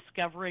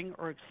discovering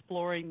or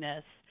exploring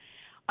this.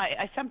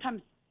 I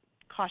sometimes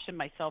caution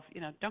myself,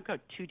 don't go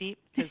too deep,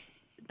 because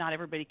not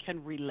everybody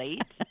can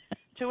relate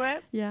to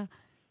it. Yeah.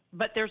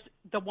 But there's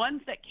the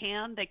ones that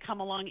can, they come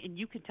along and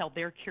you can tell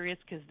they're curious,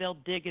 because they'll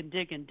dig and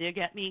dig and dig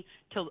at me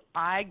till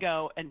I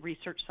go and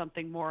research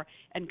something more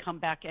and come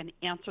back and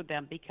answer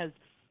them, because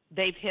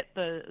they've hit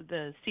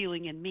the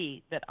ceiling in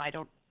me that I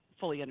don't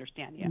fully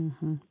understand yet.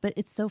 But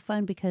it's so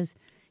fun because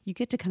you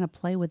get to kind of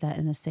play with that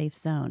in a safe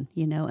zone,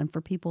 and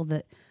for people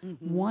that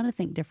want to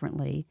think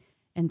differently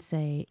and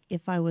say,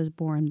 if I was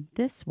born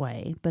this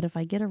way, but if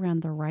I get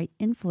around the right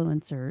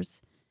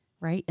influencers,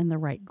 right, and the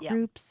right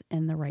groups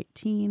and the right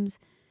teams,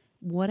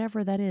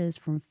 whatever that is,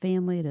 from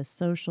family to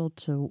social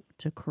to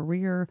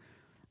career,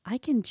 I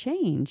can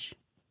change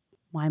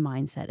my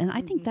mindset. And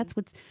I think that's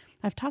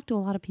I've talked to a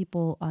lot of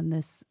people on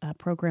this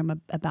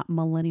program about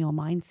millennial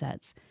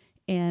mindsets.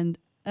 And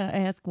I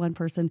asked one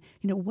person,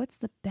 what's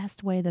the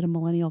best way that a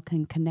millennial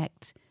can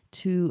connect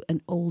to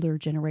an older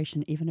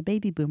generation, even a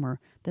baby boomer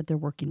that they're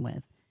working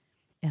with?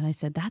 And I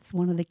said, that's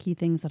one of the key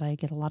things that I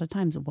get a lot of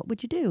times. What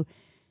would you do?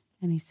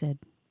 And he said,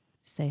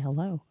 say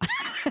hello.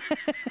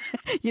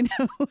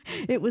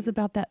 It was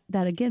about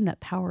that again, that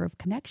power of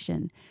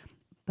connection.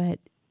 But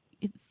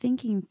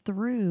thinking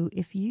through,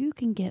 if you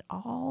can get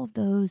all of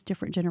those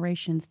different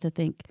generations to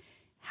think,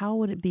 how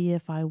would it be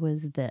if I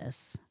was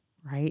this,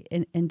 right?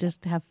 And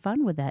just have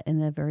fun with that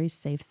in a very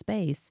safe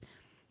space,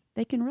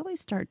 they can really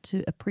start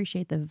to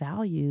appreciate the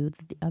value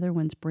that the other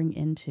ones bring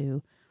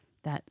into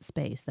that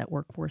space, that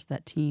workforce,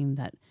 that team,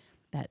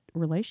 that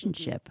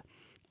relationship.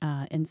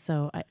 And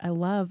so I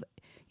love,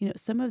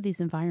 some of these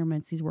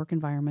environments, these work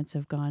environments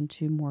have gone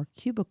to more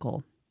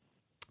cubicle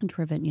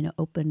driven,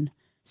 open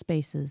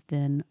spaces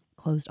than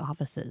closed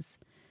offices.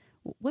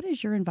 What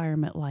is your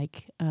environment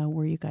like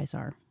where you guys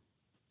are?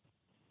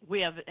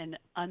 We have an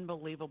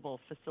unbelievable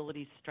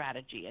facility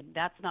strategy, and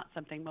that's not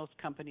something most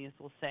companies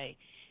will say.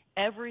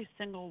 Every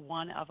single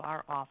one of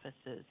our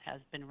offices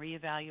has been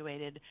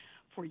reevaluated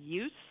for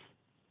use,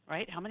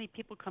 right? How many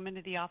people come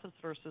into the office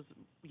versus,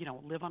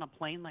 live on a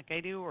plane like I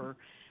do or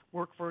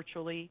work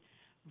virtually,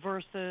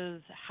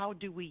 versus how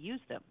do we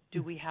use them?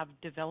 Do we have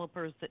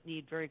developers that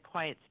need very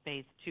quiet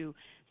space, to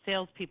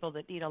salespeople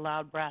that need a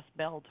loud brass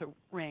bell to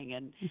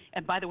ring?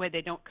 And by the way,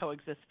 they don't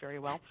coexist very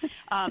well.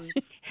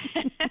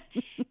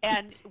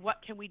 And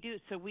what can we do?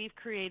 So we've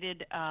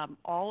created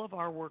all of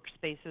our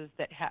workspaces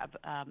that have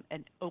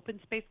an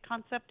open space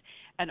concept,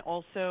 and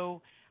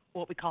also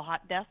what we call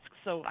hot desks.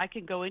 So I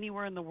can go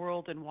anywhere in the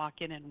world and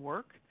walk in and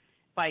work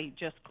by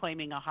just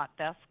claiming a hot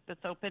desk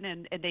that's open,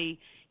 and they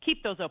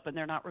keep those open.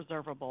 They're not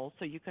reservable,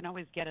 so you can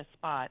always get a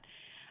spot.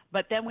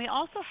 But then we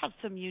also have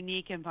some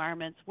unique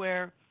environments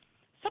where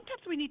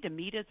sometimes we need to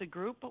meet as a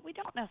group, but we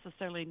don't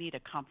necessarily need a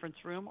conference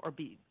room or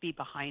be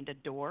behind a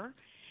door.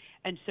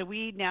 And so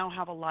we now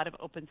have a lot of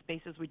open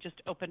spaces. We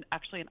just opened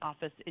actually an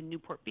office in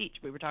Newport Beach.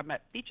 We were talking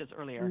about beaches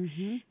earlier.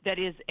 Mm-hmm. That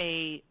is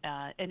an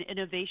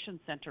innovation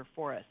center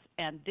for us.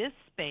 And this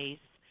space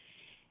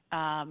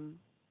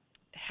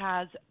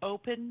has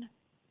open,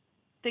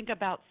 think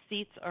about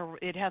seats, or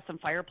it has some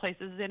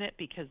fireplaces in it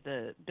because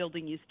the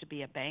building used to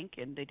be a bank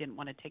and they didn't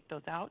want to take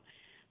those out.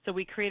 So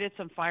we created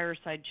some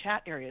fireside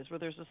chat areas where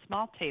there's a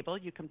small table.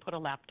 You can put a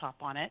laptop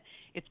on it.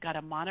 It's got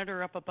a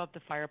monitor up above the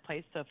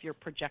fireplace, so if you're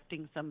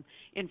projecting some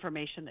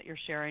information that you're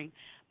sharing.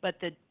 But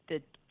the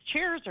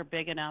chairs are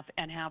big enough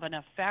and have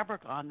enough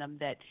fabric on them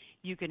that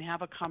you can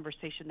have a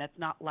conversation that's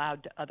not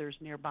loud to others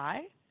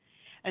nearby.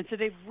 And so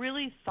they've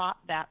really thought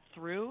that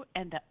through,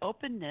 and the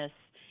openness,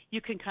 you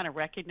can kind of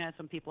recognize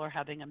when people are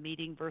having a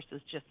meeting versus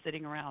just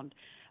sitting around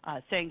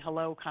saying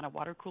hello, kind of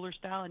water cooler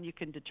style, and you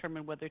can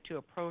determine whether to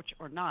approach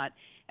or not.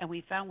 And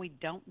we found we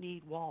don't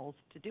need walls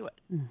to do it.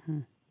 Mm-hmm.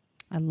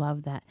 I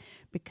love that,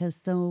 because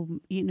so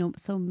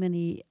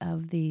many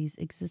of these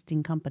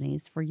existing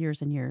companies for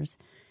years and years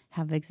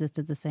have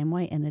existed the same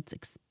way, and it's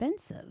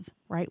expensive,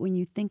 right? When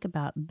you think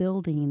about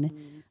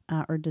building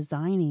or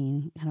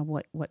designing kind of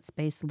what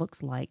space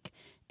looks like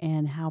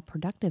and how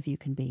productive you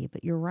can be.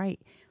 But you're right,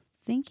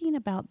 thinking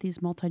about these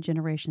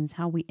multi-generations,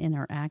 how we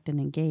interact and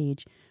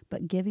engage,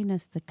 but giving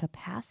us the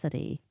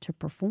capacity to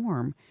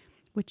perform,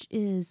 which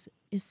is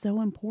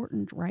so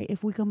important, right?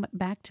 If we go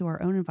back to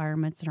our own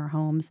environments in our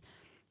homes,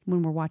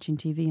 when we're watching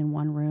TV in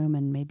one room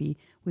and maybe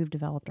we've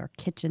developed our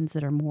kitchens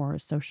that are more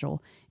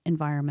social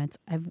environments.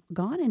 I've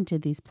gone into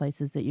these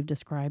places that you've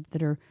described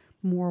that are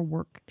more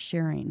work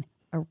sharing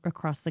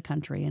across the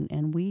country.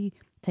 And we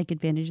take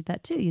advantage of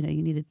that too. You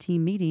need a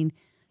team meeting,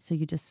 so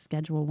you just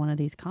schedule one of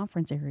these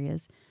conference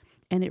areas.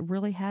 And it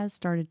really has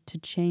started to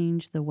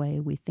change the way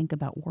we think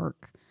about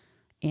work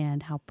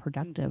and how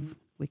productive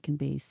we can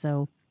be.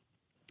 So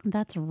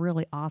that's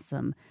really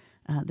awesome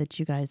that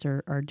you guys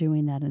are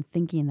doing that and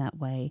thinking that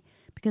way,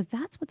 because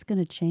that's what's going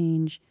to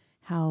change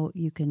how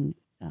you can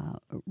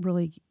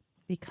really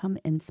become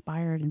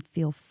inspired and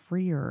feel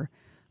freer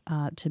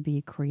to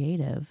be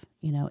creative,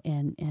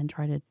 and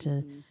try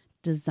to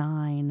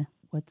design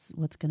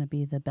what's going to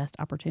be the best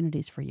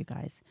opportunities for you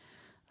guys.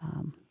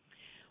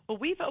 Well,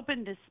 we've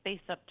opened this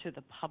space up to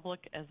the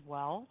public as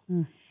well.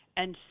 Mm.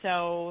 And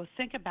so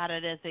think about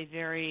it as a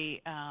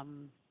very,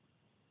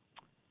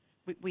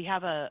 we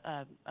have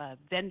a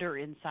vendor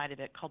inside of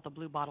it called the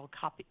Blue Bottle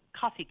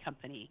Coffee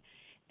Company.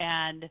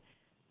 And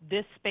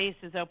this space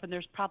is open.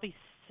 There's probably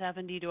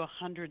 70 to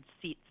 100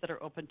 seats that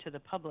are open to the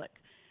public.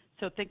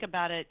 So think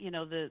about it,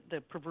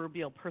 the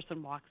proverbial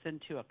person walks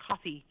into a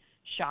coffee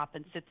shop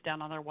and sits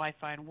down on their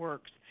Wi-Fi and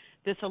works.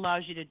 This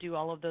allows you to do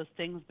all of those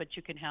things, but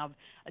you can have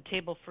a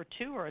table for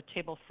 2 or a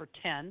table for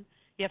 10.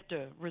 You have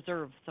to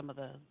reserve some of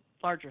the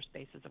larger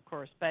spaces, of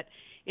course, but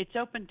it's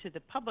open to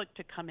the public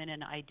to come in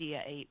and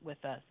ideate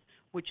with us,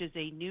 which is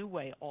a new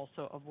way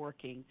also of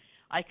working.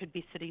 I could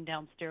be sitting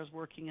downstairs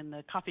working in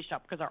the coffee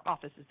shop because our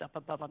office is up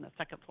above on the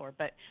second floor,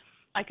 but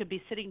I could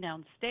be sitting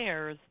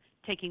downstairs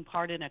taking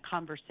part in a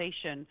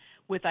conversation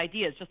with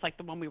ideas, just like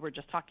the one we were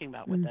just talking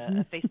about with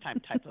a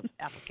FaceTime type of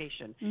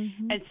application,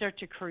 and start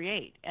to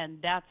create. And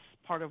that's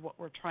part of what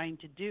we're trying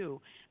to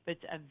do. But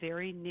it's a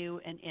very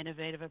new and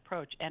innovative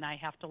approach. And I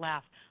have to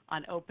laugh.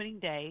 On opening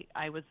day,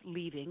 I was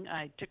leaving.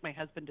 I took my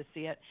husband to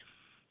see it,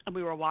 and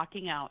we were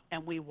walking out,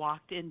 and we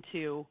walked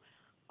into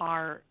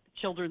our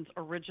children's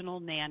original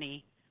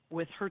nanny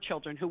with her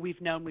children, who we've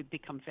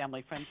become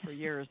family friends for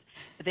years.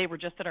 They were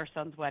just at our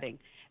son's wedding.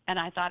 And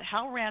I thought,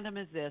 how random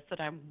is this that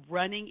I'm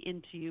running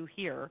into you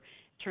here?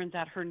 Turns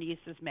out her niece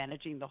is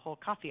managing the whole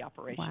coffee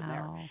operation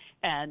there.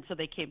 And so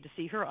they came to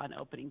see her on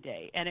opening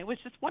day. And it was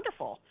just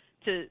wonderful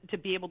to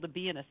be able to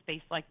be in a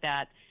space like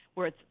that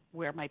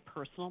where my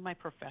personal, my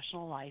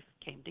professional life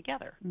came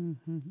together.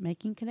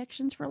 Making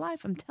connections for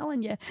life, I'm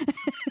telling you.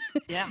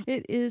 Yeah.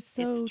 It is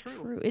so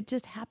true. It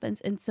just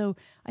happens. And so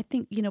I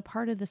think,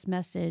 part of this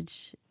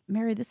message,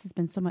 Mary, this has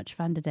been so much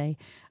fun today,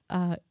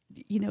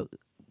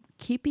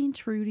 keeping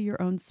true to your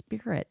own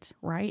spirit,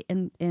 right?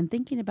 And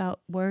thinking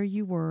about where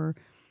you were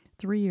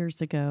 3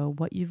 years ago,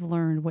 what you've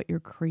learned, what you're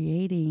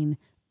creating.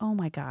 Oh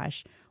my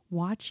gosh,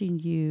 watching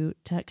you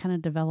to kind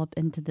of develop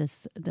into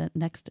the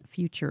next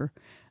future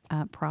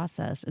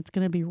process. It's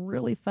going to be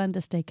really fun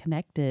to stay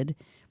connected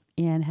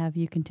and have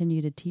you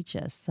continue to teach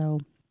us. So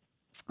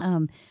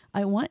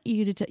I want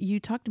you to, you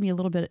talk to me a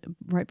little bit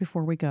right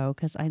before we go,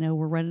 because I know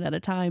we're running out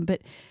of time,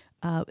 but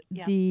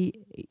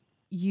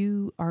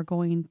you are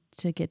going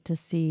to get to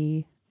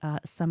see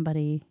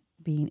somebody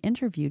being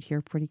interviewed here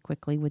pretty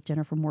quickly with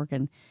Jennifer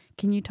Morgan.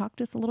 Can you talk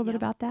to us a little bit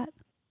about that?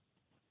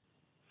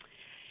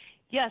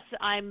 Yes,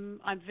 I'm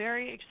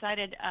very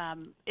excited.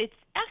 It's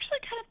actually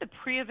kind of the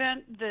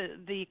pre-event.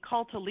 The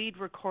call to lead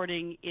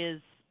recording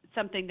is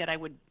something that I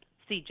would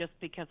see just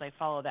because I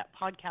follow that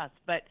podcast.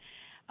 But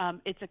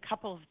it's a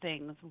couple of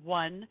things.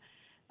 One,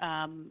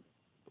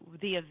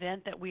 the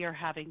event that we are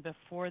having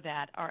before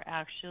that are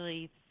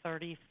actually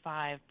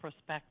 35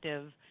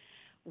 prospective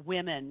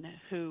women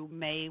who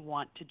may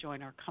want to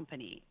join our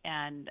company.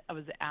 And I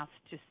was asked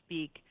to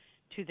speak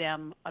to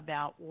them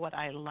about what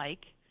I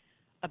like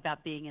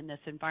about being in this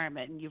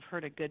environment, and you've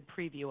heard a good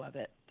preview of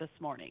it this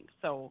morning.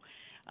 So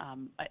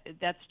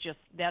that's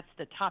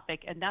the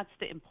topic, and that's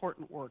the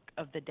important work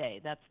of the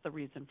day. That's the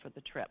reason for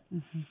the trip.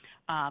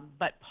 Mm-hmm.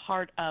 But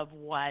part of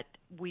what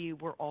we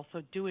were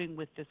also doing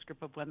with this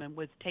group of women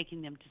was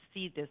taking them to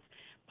see this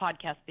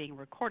podcast being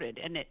recorded.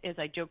 And as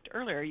I joked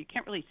earlier, you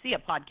can't really see a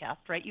podcast,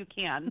 right? You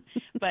can,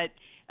 but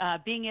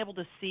being able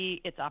to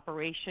see its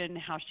operation,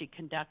 how she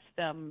conducts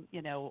them,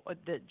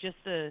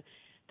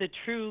 the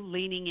true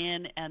leaning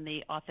in and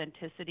the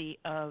authenticity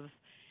of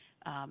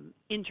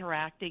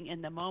interacting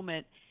in the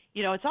moment.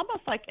 It's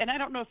almost like, and I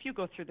don't know if you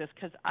go through this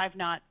because I've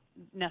not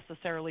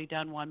necessarily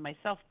done one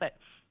myself, but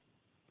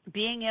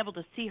being able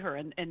to see her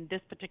in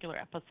this particular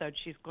episode,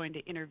 she's going to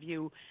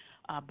interview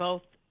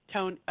both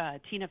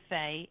Tina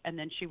Fey, and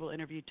then she will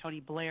interview Tony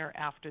Blair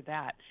after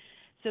that.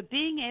 So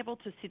being able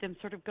to see them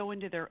sort of go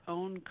into their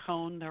own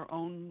cone, their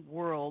own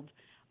world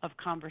of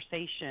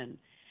conversation,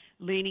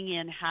 leaning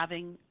in,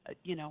 having,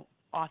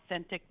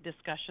 authentic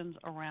discussions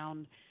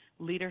around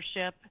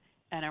leadership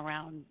and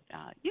around,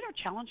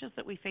 challenges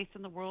that we face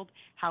in the world,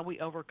 how we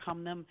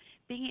overcome them,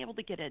 being able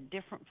to get a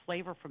different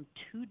flavor from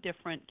two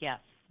different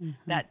guests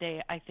that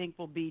day, I think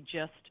will be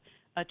just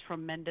a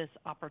tremendous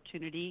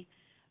opportunity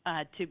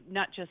to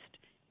not just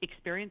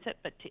experience it,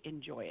 but to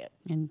enjoy it.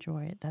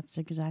 Enjoy it. That's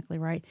exactly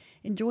right.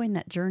 Enjoying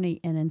that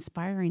journey and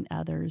inspiring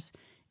others.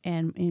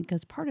 And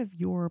because part of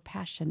your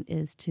passion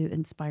is to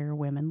inspire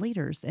women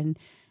leaders.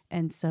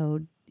 And so,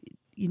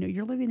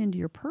 you're living into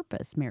your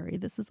purpose, Mary.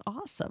 This is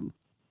awesome.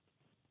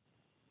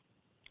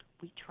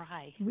 We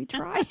try.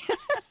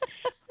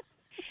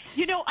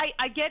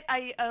 I get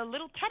a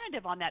little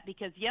tentative on that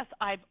because, yes,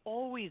 I've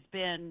always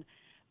been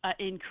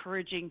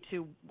encouraging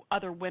to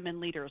other women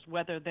leaders,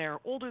 whether they're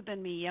older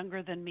than me,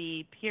 younger than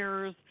me,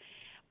 peers.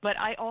 But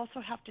I also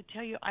have to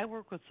tell you, I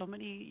work with so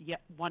many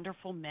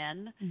wonderful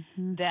men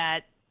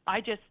that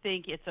I just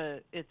think it's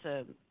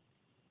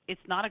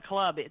not a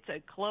club. It's a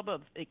club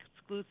of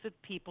exclusive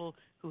people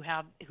who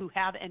have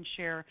and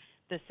share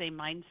the same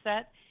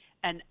mindset.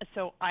 And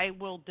so I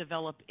will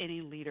develop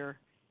any leader,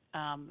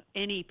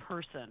 any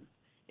person.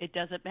 It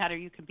doesn't matter.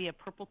 You can be a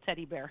purple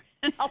teddy bear,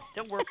 and I'll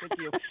still work with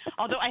you.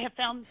 Although I have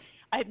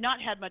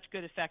not had much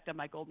good effect on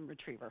my golden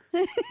retriever.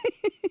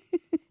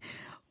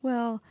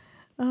 Well,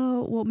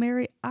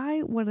 Mary,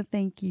 I want to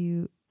thank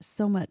you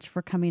so much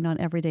for coming on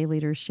Everyday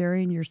Leaders,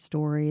 sharing your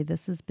story.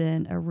 This has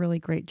been a really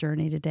great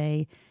journey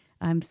today.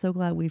 I'm so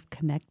glad we've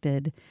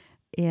connected.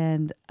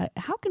 And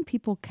how can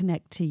people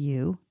connect to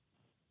you?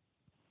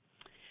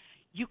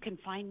 You can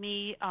find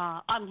me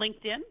on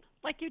LinkedIn,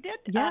 like you did,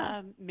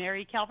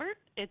 Mary Calvert.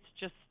 It's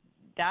just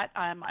that.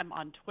 I'm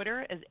on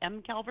Twitter as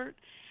M. Calvert.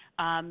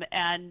 And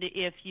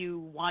if you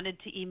wanted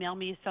to email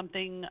me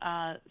something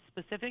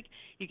specific,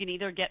 you can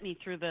either get me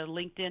through the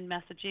LinkedIn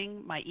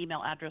messaging. My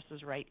email address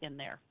is right in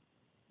there.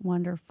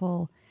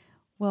 Wonderful.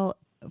 Well,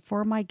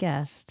 for my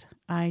guest,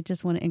 I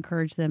just want to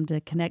encourage them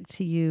to connect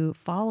to you,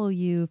 follow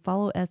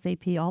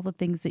SAP, all the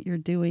things that you're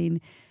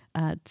doing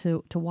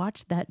to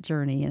watch that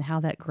journey and how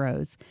that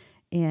grows.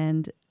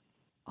 And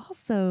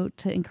also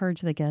to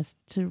encourage the guests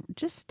to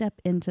just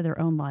step into their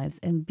own lives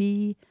and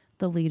be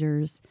the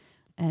leaders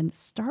and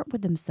start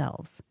with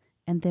themselves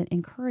and then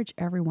encourage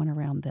everyone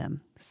around them.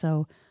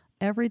 So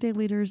Everyday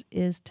Leaders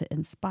is to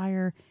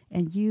inspire,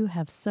 and you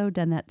have so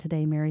done that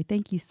today, Mary.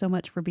 Thank you so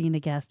much for being a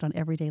guest on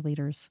Everyday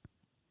Leaders.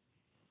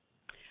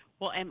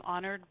 Well, I'm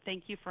honored.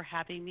 Thank you for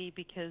having me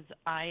because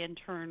I, in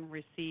turn,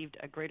 received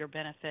a greater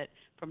benefit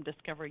from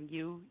discovering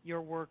you,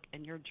 your work,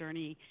 and your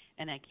journey,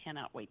 and I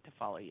cannot wait to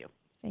follow you.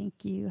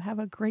 Thank you. Have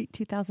a great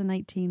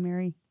 2019,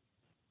 Mary.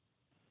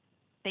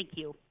 Thank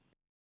you.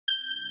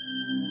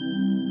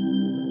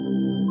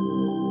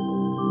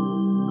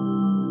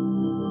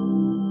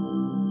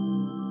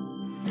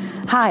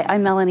 Hi,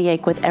 I'm Melanie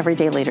Ake with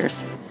Everyday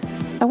Leaders.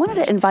 I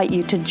wanted to invite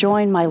you to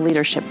join my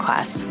leadership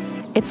class.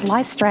 It's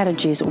Life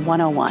Strategies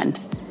 101,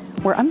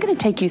 where I'm going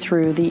to take you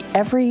through the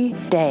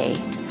everyday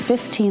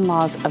 15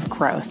 laws of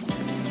growth.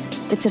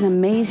 It's an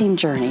amazing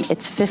journey.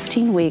 It's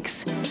 15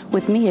 weeks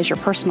with me as your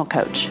personal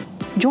coach.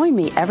 Join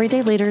me,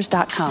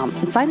 everydayleaders.com,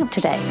 and sign up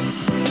today.